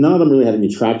 But none of them really had any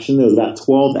traction. There was about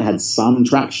 12 that had some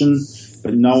traction,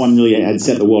 but no one really had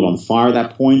set the world on fire at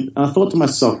that point. And I thought to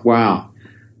myself, wow,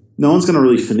 no one's going to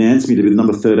really finance me to be the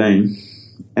number 13.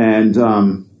 And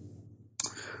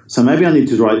so maybe I need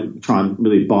to try and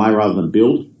really buy rather than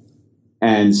build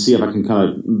and see if I can kind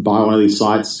of buy one of these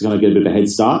sites to kind of get a bit of a head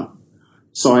start.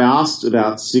 So I asked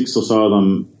about 6 or so of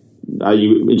them, are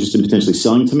you interested in potentially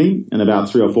selling to me? And about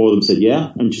 3 or 4 of them said,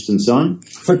 yeah, I'm interested in selling.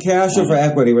 For cash or for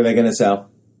equity, were they going to sell?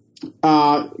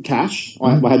 Cash.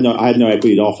 I had no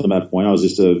equity to offer them at that point. I was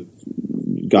just a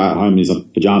guy at home in his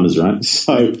pajamas, right?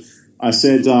 So I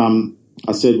said,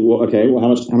 well, okay, well, how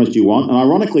much do you want? And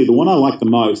ironically, the one I liked the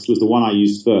most was the one I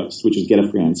used first, which was Get a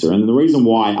Freelancer. And the reason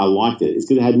why I liked it is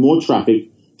because it had more traffic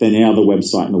than any other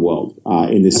website in the world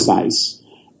in this space.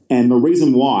 And the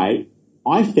reason why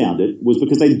I found it was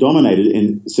because they dominated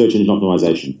in search engine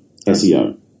optimization,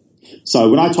 SEO. So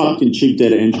when I typed in cheap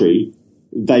data entry,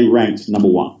 they ranked number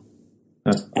 1.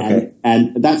 Okay.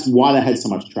 And that's why they had so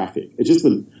much traffic. It's just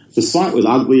the site was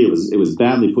ugly. It was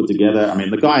badly put together. I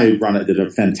mean, the guy who ran it did a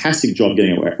fantastic job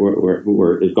getting it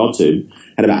where it got to.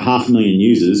 Had about 500,000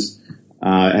 users.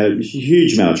 Had a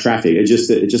huge amount of traffic. It just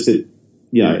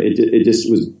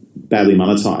was badly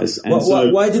monetized.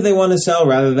 And why did they want to sell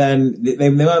rather than they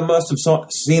must have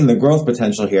seen the growth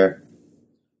potential here?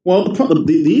 Well,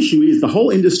 the issue is the whole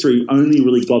industry only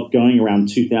really got going around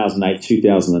 2008,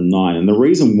 2009. And the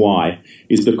reason why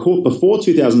is because before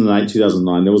 2008,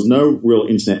 2009, there was no real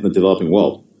internet in the developing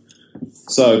world.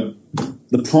 So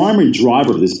the primary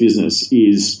driver of this business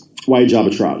is wage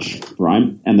arbitrage,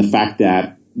 right? And the fact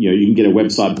that, you can get a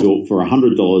website built for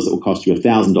 $100 that will cost you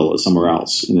 $1,000 somewhere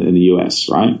else in the US,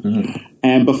 right? Mm-hmm.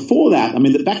 And before that,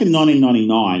 back in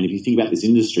 1999, if you think about this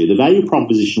industry, the value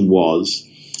proposition was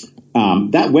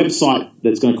that website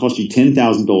that's going to cost you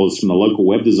 $10,000 from the local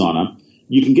web designer,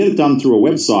 you can get it done through a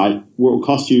website where it will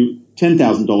cost you $10,000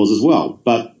 as well.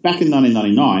 But back in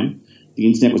 1999, the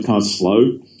internet was kind of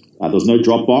slow. There was no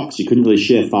Dropbox. You couldn't really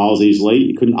share files easily.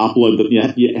 You couldn't upload them.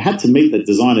 You had to meet the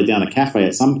designer down a cafe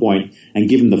at some point and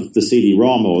give them the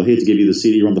CD-ROM, or here to give you the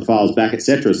CD-ROM, the files back,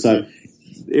 etc. So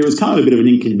it was kind of a bit of an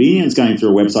inconvenience going through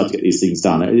a website to get these things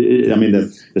done.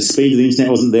 The speed of the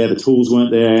internet wasn't there, the tools weren't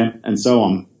there, and so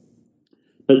on.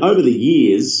 But over the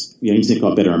years, the internet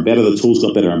got better and better, the tools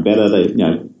got better and better.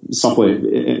 Software,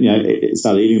 it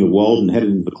started eating the world and headed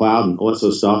into the cloud and all that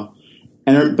sort of stuff.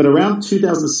 But around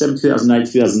 2007,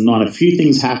 2008, 2009, a few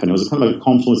things happened. It was kind of a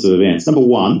confluence of events. Number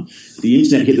one, the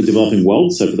internet hit the developing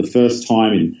world. So for the first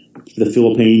time in the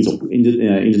Philippines or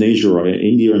Indonesia or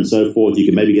India and so forth, you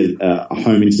could maybe get a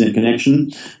home internet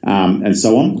connection and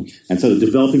so on. And so the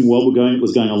developing world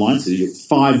was going online. So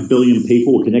 5 billion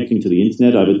people were connecting to the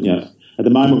internet over, at the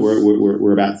moment,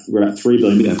 we're about 3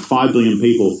 billion. We have 5 billion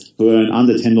people who earn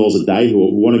under $10 a day who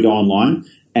want to go online.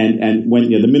 And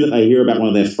when the minute they hear about one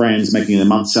of their friends making a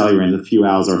month's salary in a few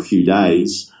hours or a few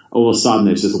days, all of a sudden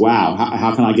it's just, wow,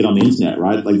 how can I get on the internet,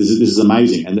 right? Like this is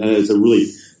amazing, and it's a really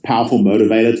powerful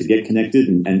motivator to get connected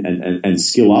and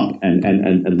skill up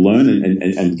and learn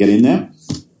and get in there.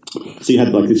 So you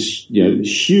had like this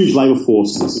huge labor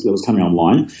force that was coming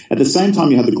online. At the same time,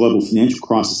 you had the global financial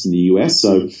crisis in the US.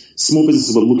 So small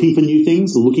businesses were looking for new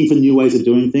things, looking for new ways of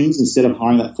doing things. Instead of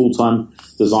hiring that full-time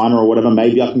designer or whatever,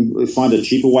 maybe I can find a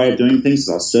cheaper way of doing things.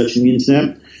 So I was searching the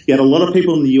internet. You had a lot of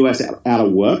people in the US out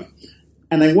of work,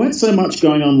 and they weren't so much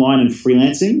going online and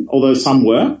freelancing, although some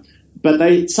were, but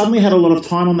they suddenly had a lot of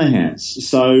time on their hands.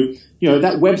 So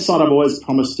that website I've always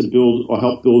promised to build or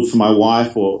help build for my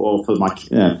wife or for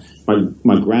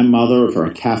my grandmother or for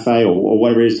a cafe or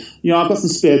whatever it is, I've got some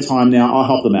spare time now. I'll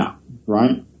help them out,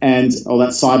 right? And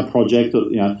that side project,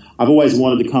 I've always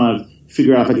wanted to kind of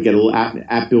figure out if I could get a little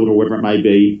app build or whatever it may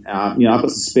be. I've got some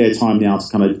spare time now to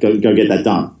kind of go get that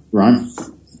done, right?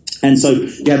 And so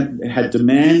you had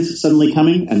demand suddenly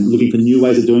coming and looking for new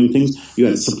ways of doing things. You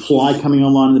had supply coming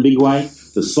online in a big way.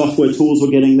 The software tools were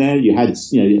getting there. You had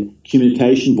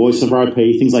communication, voice over IP,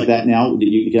 things like that now.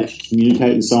 You could actually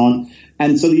communicate and so on.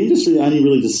 And so the industry only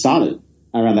really just started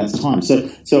around that time.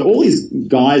 So all these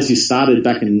guys who started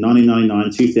back in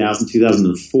 1999, 2000,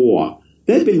 2004,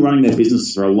 they've been running their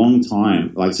business for a long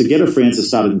time. Like, so Get a Freelancer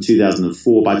started in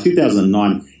 2004. By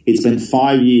 2009, it's spent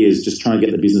 5 years just trying to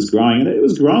get the business growing. And it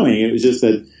was growing. It was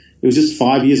just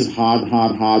 5 years of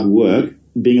hard work,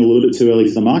 being a little bit too early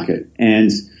for the market. And,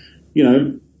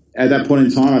 at that point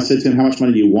in time, I said to him, how much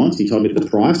money do you want? He told me the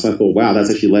price. I thought, wow, that's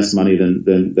actually less money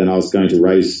than I was going to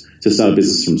raise to start a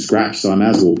business from scratch. So I may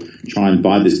as well try and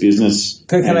buy this business.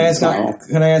 Can I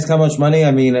ask how much money?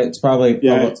 I mean, it's probably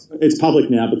public. It's public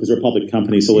now because we're a public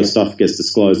company, so all this stuff gets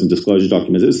disclosed in disclosure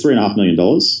documents. It was $3.5 million.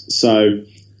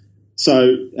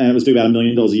 And it was doing about $1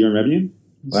 million a year in revenue.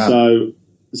 Wow.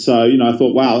 So I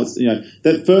thought, wow, it's,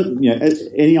 that first,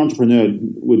 any entrepreneur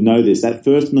would know this. That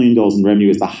first $1 million in revenue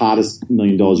is the hardest $1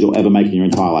 million you'll ever make in your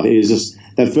entire life. It is just,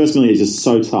 that first million is just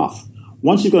so tough.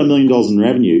 Once you've got $1 million in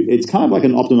revenue, it's kind of like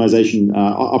an optimization,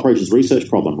 operations research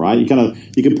problem, right? You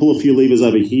can pull a few levers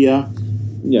over here.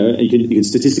 You can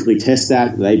statistically test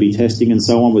that, with A/B testing and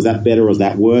so on. Was that better or was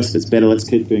that worse? If it's better, let's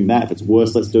keep doing that. If it's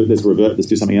worse, let's revert, let's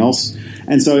do something else.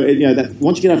 And so, that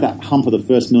once you get over that hump of the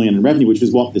first $1 million in revenue, which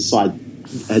is what this site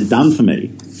had done for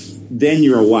me, then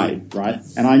you're away, right?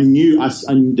 And I knew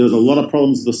there was a lot of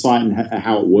problems with the site and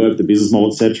how it worked, the business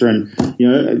model, etc.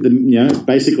 And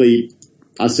basically,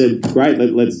 I said, great,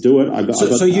 let's do it.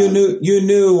 So you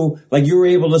knew, like you were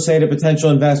able to say to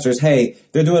potential investors, hey,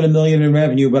 they're doing $1 million in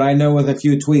revenue, but I know with a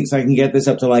few tweaks I can get this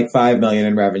up to like $5 million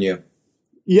in revenue.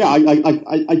 Yeah,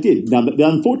 I did. Now, the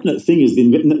unfortunate thing is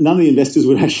none of the investors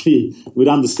would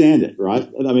understand it, right?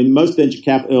 I mean, most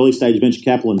early stage venture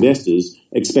capital investors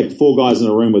expect 4 guys in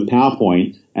a room with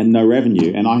PowerPoint and no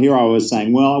revenue. And I was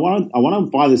saying, well, I want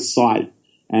to buy this site,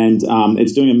 and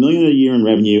it's doing $1 million a year in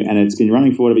revenue, and it's been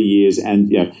running for whatever years,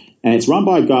 and it's run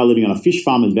by a guy living on a fish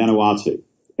farm in Vanuatu,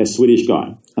 a Swedish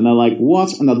guy. And they're like,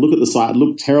 what? And they'd look at the site, it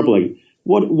looked terrible. Like,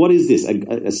 what is this?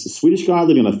 A Swedish guy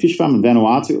living on a fish farm in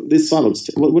Vanuatu? This side of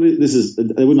this is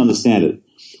they wouldn't understand it.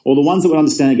 Or the ones that would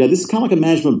understand it go, this is kind of like a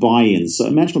management buy-in. So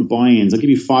management buy-ins, I'll give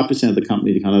you 5% of the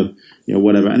company to kind of,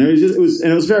 whatever. And it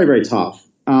was very, very tough.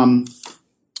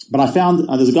 But I found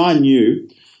there's a guy I knew,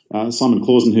 Simon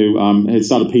Clausen, who had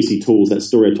started PC Tools, that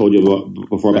story I told you about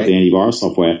before about the antivirus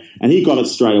software, and he got it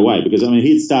straight away because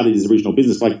he had started his original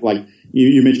business like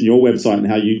you mentioned your website and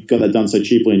how you got that done so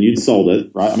cheaply and you'd sold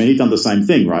it, right? He'd done the same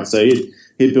thing, right? So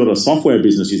he'd built a software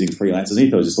business using freelancers, and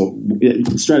he thought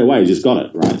straight away he just got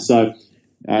it, right? So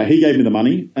he gave me the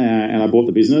money and I bought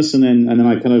the business, and then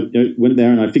I kind of went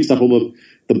there and I fixed up all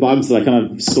the bugs that I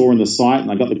kind of saw in the site,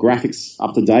 and I got the graphics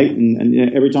up to date, and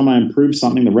every time I improved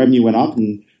something, the revenue went up,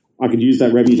 and I could use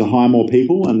that revenue to hire more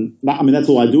people. And that's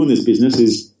all I do in this business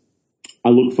is I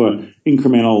look for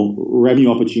incremental revenue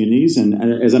opportunities, and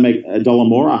as I make $1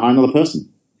 more, I hire another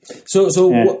person. So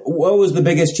what was the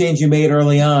biggest change you made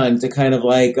early on to kind of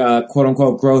like quote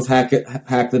unquote growth hack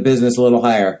the business a little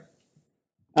higher?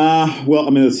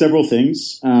 There's several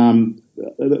things.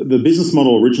 The business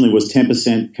model originally was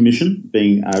 10% commission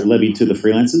being levied to the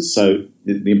freelancers. So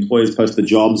the employers post the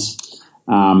jobs.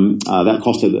 That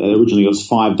costed originally it was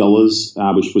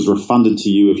 $5, which was refunded to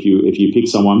you if you pick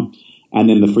someone, and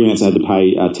then the freelancer had to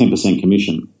pay 10%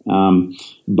 commission.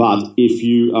 But if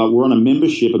you were on a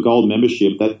membership, a gold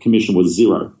membership, that commission was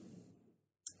 $0.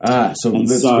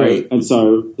 Great. And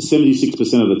so 76%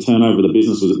 of the turnover of the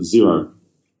business was at $0.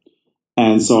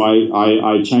 And so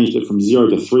I changed it from 0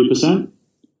 to 3%,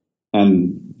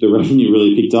 and the revenue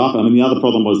really picked up. The other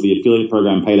problem was the affiliate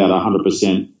program paid out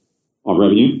 100% of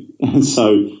revenue. And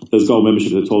so those gold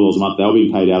memberships at $12 a month, they were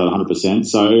being paid out at 100%.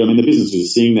 So, the business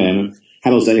was seeing there and it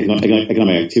had all that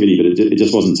economic activity, but it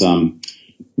just wasn't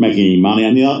making any money.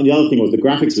 And the other thing was the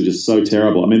graphics were just so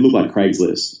terrible. It looked like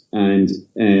Craigslist. And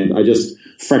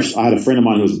I had a friend of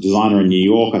mine who was a designer in New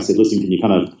York. I said, listen, can you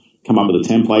kind of come up with a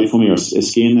template for me or a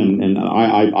skin? And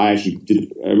I actually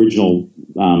did original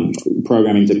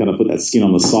programming to kind of put that skin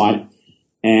on the site,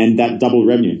 and that doubled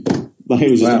revenue. It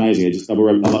was just amazing. It just doubled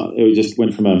revenue. It just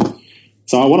went from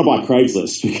so I want to buy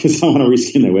Craigslist because I want to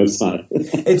reskin their website.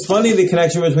 It's funny, the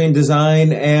connection between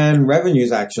design and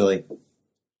revenues, actually.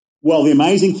 Well, the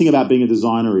amazing thing about being a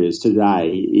designer is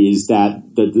that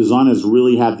the designers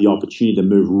really have the opportunity to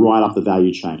move right up the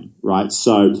value chain, right?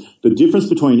 So the difference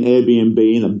between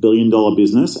Airbnb and $1 billion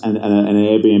business and an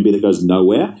Airbnb that goes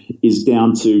nowhere is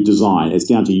down to design. It's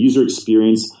down to user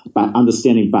experience, but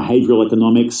understanding behavioral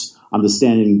economics,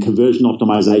 understanding conversion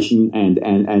optimization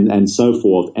and so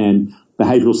forth, and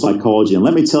behavioral psychology. And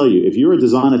let me tell you, if you're a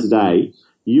designer today,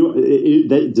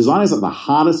 designers are the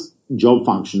hardest job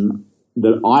function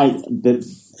that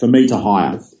for me to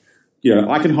hire.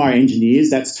 I can hire engineers.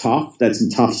 That's tough. That's in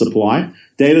tough supply.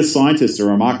 Data scientists are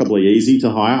remarkably easy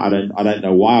to hire. I don't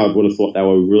know why. I would have thought they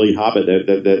were really hard, but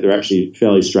they're actually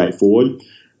fairly straightforward.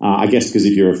 I guess because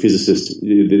if you're a physicist,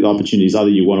 the opportunity is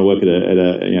either you want to work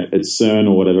at CERN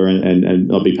or whatever and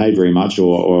not be paid very much,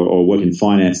 or work in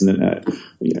finance. And then,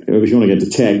 if you want to get to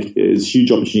tech, it's a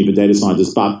huge opportunity for data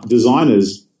scientists. But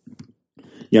designers,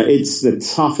 it's the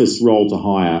toughest role to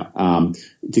hire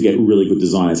to get really good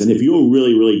designers. And if you're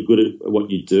really, really good at what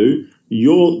you do,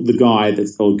 you're the guy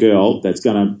or girl that's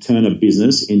going to turn a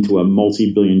business into a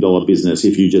multi-billion-dollar business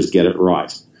if you just get it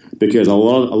right. Because a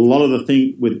lot of the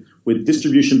thing with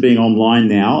distribution being online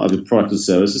now of product or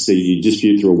services, so you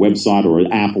distribute through a website or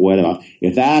an app or whatever,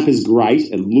 if that app is great,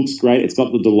 it looks great, it's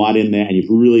got the delight in there, and you've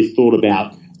really thought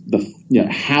about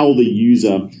how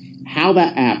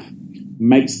that app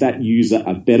makes that user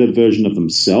a better version of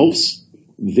themselves,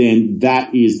 then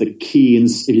that is the key. And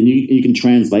you can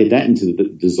translate that into the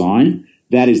design.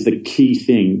 That is the key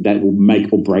thing that will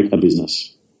make or break a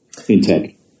business in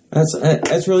tech.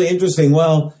 That's really interesting.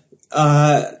 Well,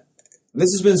 this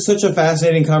has been such a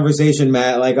fascinating conversation,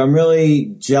 Matt. I'm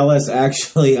really jealous,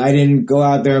 actually. I didn't go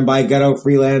out there and buy Ghetto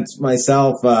Freelance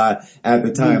myself at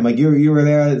the time. You were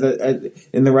there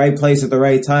in the right place at the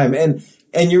right time. And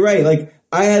you're right.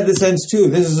 I had the sense, too,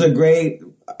 this is a great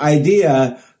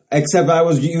idea, except I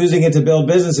was using it to build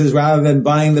businesses rather than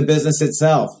buying the business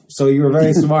itself. So you were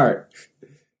very smart.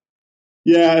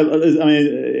 Yeah, in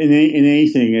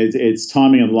anything, it's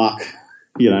timing and luck.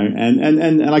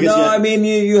 And I guess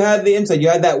you had the insight. You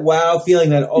had that wow feeling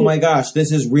that, oh my gosh,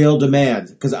 this is real demand,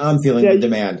 because I'm feeling the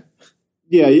demand.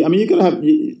 Yeah, you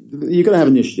gotta have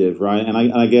initiative, right? And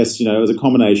I guess it was a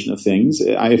combination of things.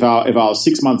 If I was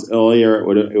 6 months earlier, it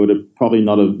would have probably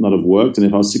not have worked. And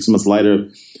if I was 6 months later,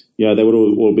 they would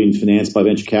have all been financed by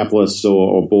venture capitalists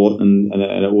or bought, and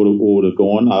it would have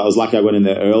gone. I was lucky I went in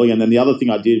there early. And then the other thing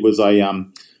I did was I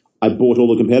I bought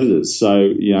all the competitors.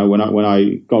 So, when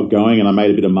I got going and I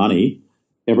made a bit of money,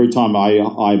 every time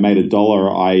I made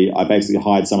 $1, I basically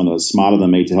hired someone that was smarter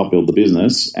than me to help build the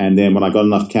business. And then when I got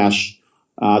enough cash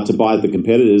to buy the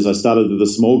competitors, I started with the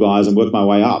small guys and worked my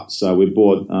way up. So we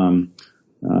bought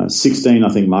 16, I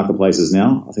think, marketplaces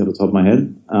now, I think off the top of my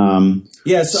head.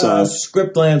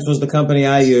 Scriptlance was the company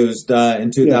I used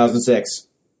in 2006.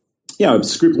 Yeah,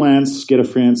 Scriptlance, Get a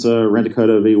Freelancer,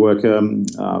 Rent-A-Coder, VWorker,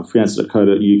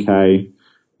 Freelancer.co.uk,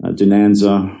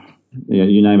 Donanza,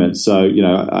 you name it. So,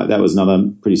 that was another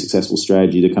pretty successful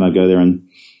strategy to kind of go there and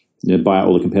buy out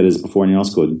all the competitors before anyone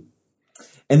else could.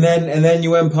 And then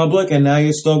you went public, and now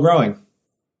you're still growing.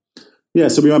 Yeah,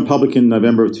 so we went public in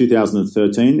November of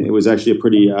 2013. It was actually a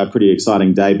pretty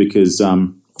exciting day because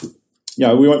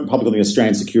we went public on the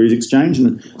Australian Securities Exchange.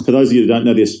 And for those of you who don't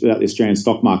know about the Australian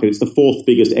stock market, it's the fourth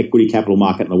biggest equity capital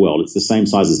market in the world. It's the same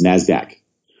size as NASDAQ.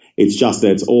 It's just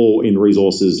that it's all in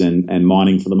resources and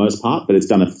mining for the most part, but it's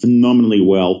done phenomenally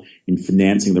well in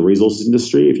financing the resources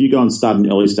industry. If you go and start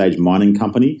an early stage mining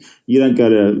company, you don't go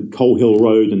to Coal Hill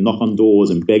Road and knock on doors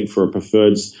and beg for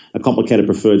a complicated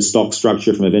preferred stock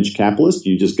structure from a venture capitalist.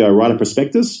 You just go write a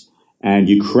prospectus and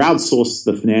you crowdsource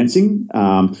the financing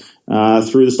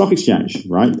through the stock exchange,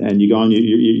 right? And you go on,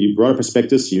 you write a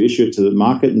prospectus, you issue it to the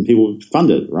market, and people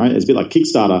fund it, right? It's a bit like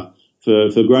Kickstarter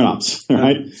for grown-ups,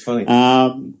 right? It's funny.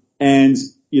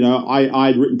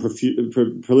 I'd written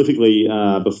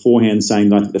prolifically beforehand saying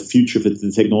that the future for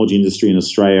the technology industry in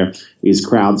Australia is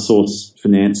crowdsourced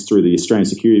finance through the Australian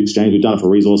Securities Exchange. We've done it for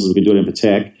resources. We can do it for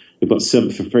tech. We've got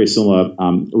very similar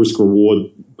risk-reward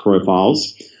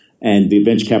profiles. And the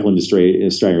venture capital industry in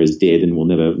Australia is dead and will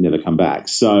never come back.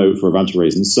 So for a bunch of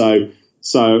reasons. So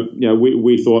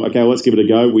we thought, okay, let's give it a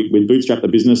go. We bootstrapped the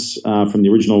business from the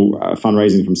original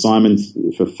fundraising from Simon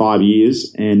for 5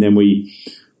 years, and then we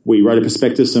wrote a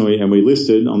prospectus and we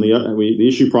listed on the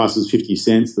issue price was 50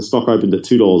 cents. The stock opened at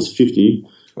 $2.50.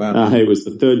 Wow. It was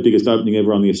the third biggest opening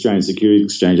ever on the Australian Securities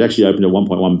Exchange. Actually opened at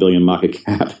 1.1 billion market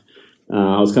cap.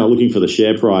 I was kind of looking for the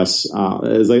share price.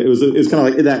 It was kind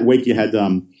of like that week you had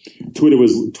Twitter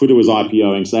was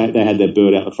IPOing, so they had their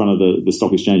bird out the front of the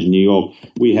stock exchange in New York.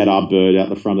 We had our bird out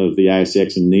the front of the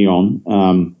ASX in Neon.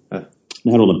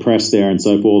 They had all the press there and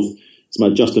so forth. It's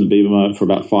about Justin Bieber for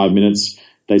about 5 minutes.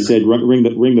 They said ring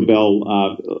the bell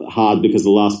hard because the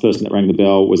last person that rang the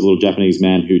bell was a little Japanese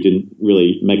man who didn't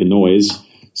really make a noise.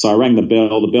 So I rang the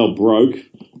bell. The bell broke.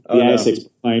 The ASX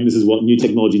claimed this is what new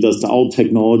technology does to old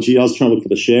technology. I was trying to look for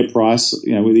the share price.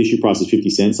 With the issue price is 50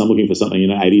 cents. I'm looking for something,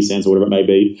 80 cents or whatever it may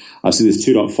be. I see this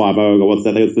 2.50. I go, what's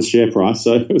that? That's the share price.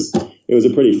 So it was a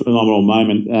pretty phenomenal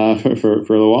moment for a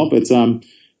little while. But that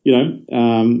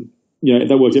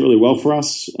worked out really well for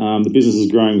us. The business is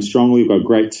growing strongly. We've got a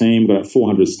great team. We've got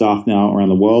 400 staff now around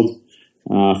the world.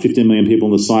 15 million people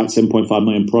on the site, 7.5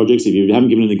 million projects. If you haven't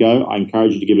given it a go, I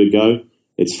encourage you to give it a go.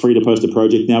 It's free to post a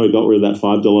project now. We got rid of that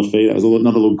 $5 fee. That was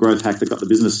another little growth hack that got the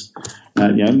business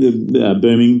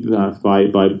booming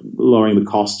by lowering the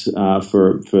cost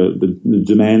for the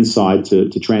demand side to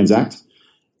transact.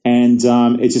 And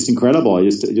it's just incredible.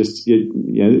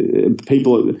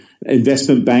 People,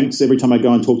 investment banks, every time I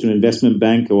go and talk to an investment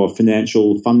bank or a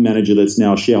financial fund manager that's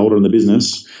now a shareholder in the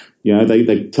business,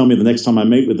 they tell me the next time I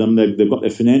meet with them, they've got their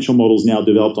financial models now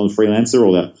developed on Freelancer,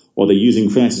 or they're using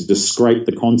Freelancer to scrape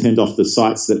the content off the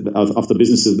sites of the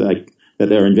businesses that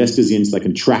they're investors in, so they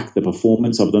can track the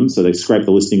performance of them. So they scrape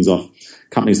the listings off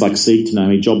companies like Seek to know how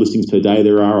many job listings per day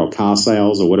there are, or car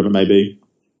sales, or whatever it may be.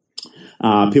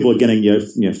 People are getting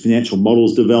financial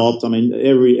models developed. I mean,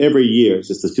 every year, it's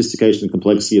just the sophistication and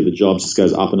complexity of the jobs just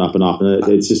goes up and up and up,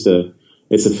 and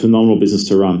it's a phenomenal business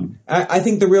to run. I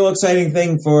think the real exciting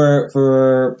thing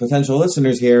for potential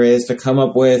listeners here is to come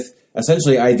up with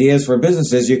essentially ideas for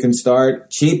businesses you can start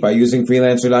cheap by using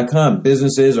freelancer.com,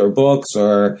 businesses or books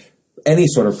or any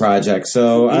sort of project.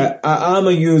 So I'm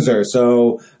a user,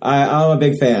 so I'm a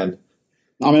big fan.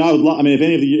 I mean, if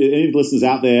any of the listeners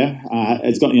out there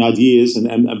has got any ideas and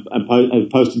have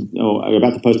posted or are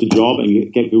about to post a job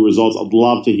and get good results, I'd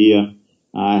love to hear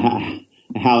how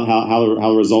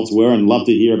the results were, and love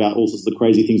to hear about all sorts of the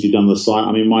crazy things you've done on the site.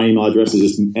 I mean, my email address is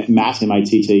just Matt,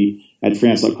 M-A-T-T,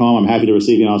 @freelance.com. I'm happy to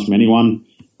receive emails from anyone.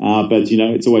 But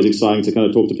it's always exciting to kind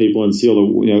of talk to people and see all the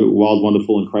wild,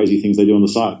 wonderful, and crazy things they do on the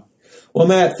site. Well,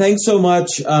 Matt, thanks so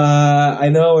much. I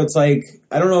know it's like,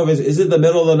 I don't know if is it the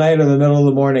middle of the night or the middle of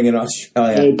the morning in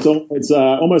Australia? It's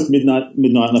almost midnight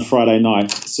on a Friday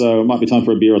night, so it might be time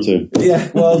for a beer or two.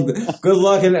 Yeah, well, good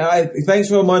luck, and thanks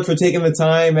so much for taking the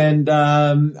time, and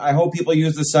I hope people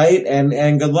use the site,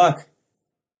 and good luck.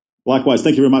 Likewise,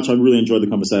 thank you very much. I really enjoyed the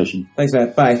conversation. Thanks,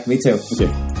 Matt. Bye. Me too. Okay.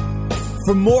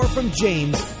 For more from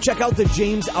James, check out the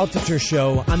James Altucher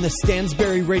Show on the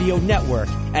Stansberry Radio Network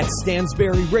at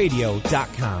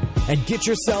stansberryradio.com and get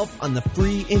yourself on the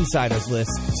free insiders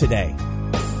list today.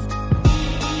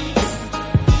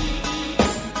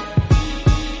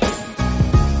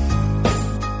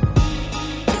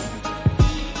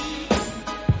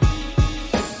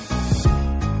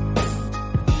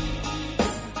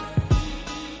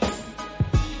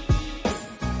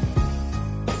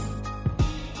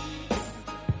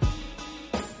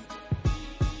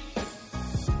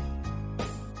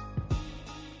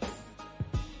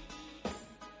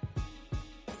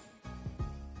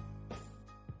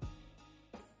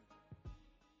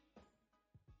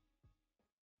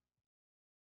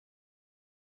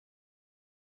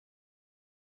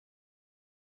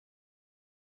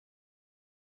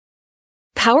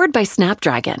 Powered by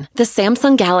Snapdragon, the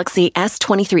Samsung Galaxy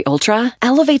S23 Ultra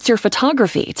elevates your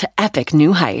photography to epic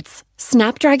new heights.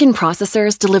 Snapdragon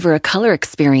processors deliver a color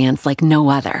experience like no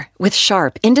other, with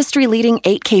sharp, industry-leading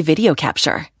 8K video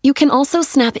capture. You can also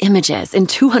snap images in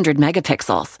 200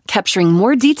 megapixels, capturing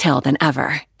more detail than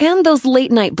ever. And those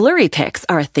late-night blurry pics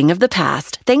are a thing of the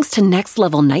past, thanks to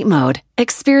next-level night mode.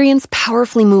 Experience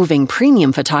powerfully moving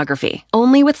premium photography,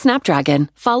 only with Snapdragon.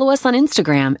 Follow us on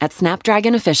Instagram at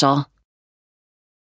Snapdragon Official.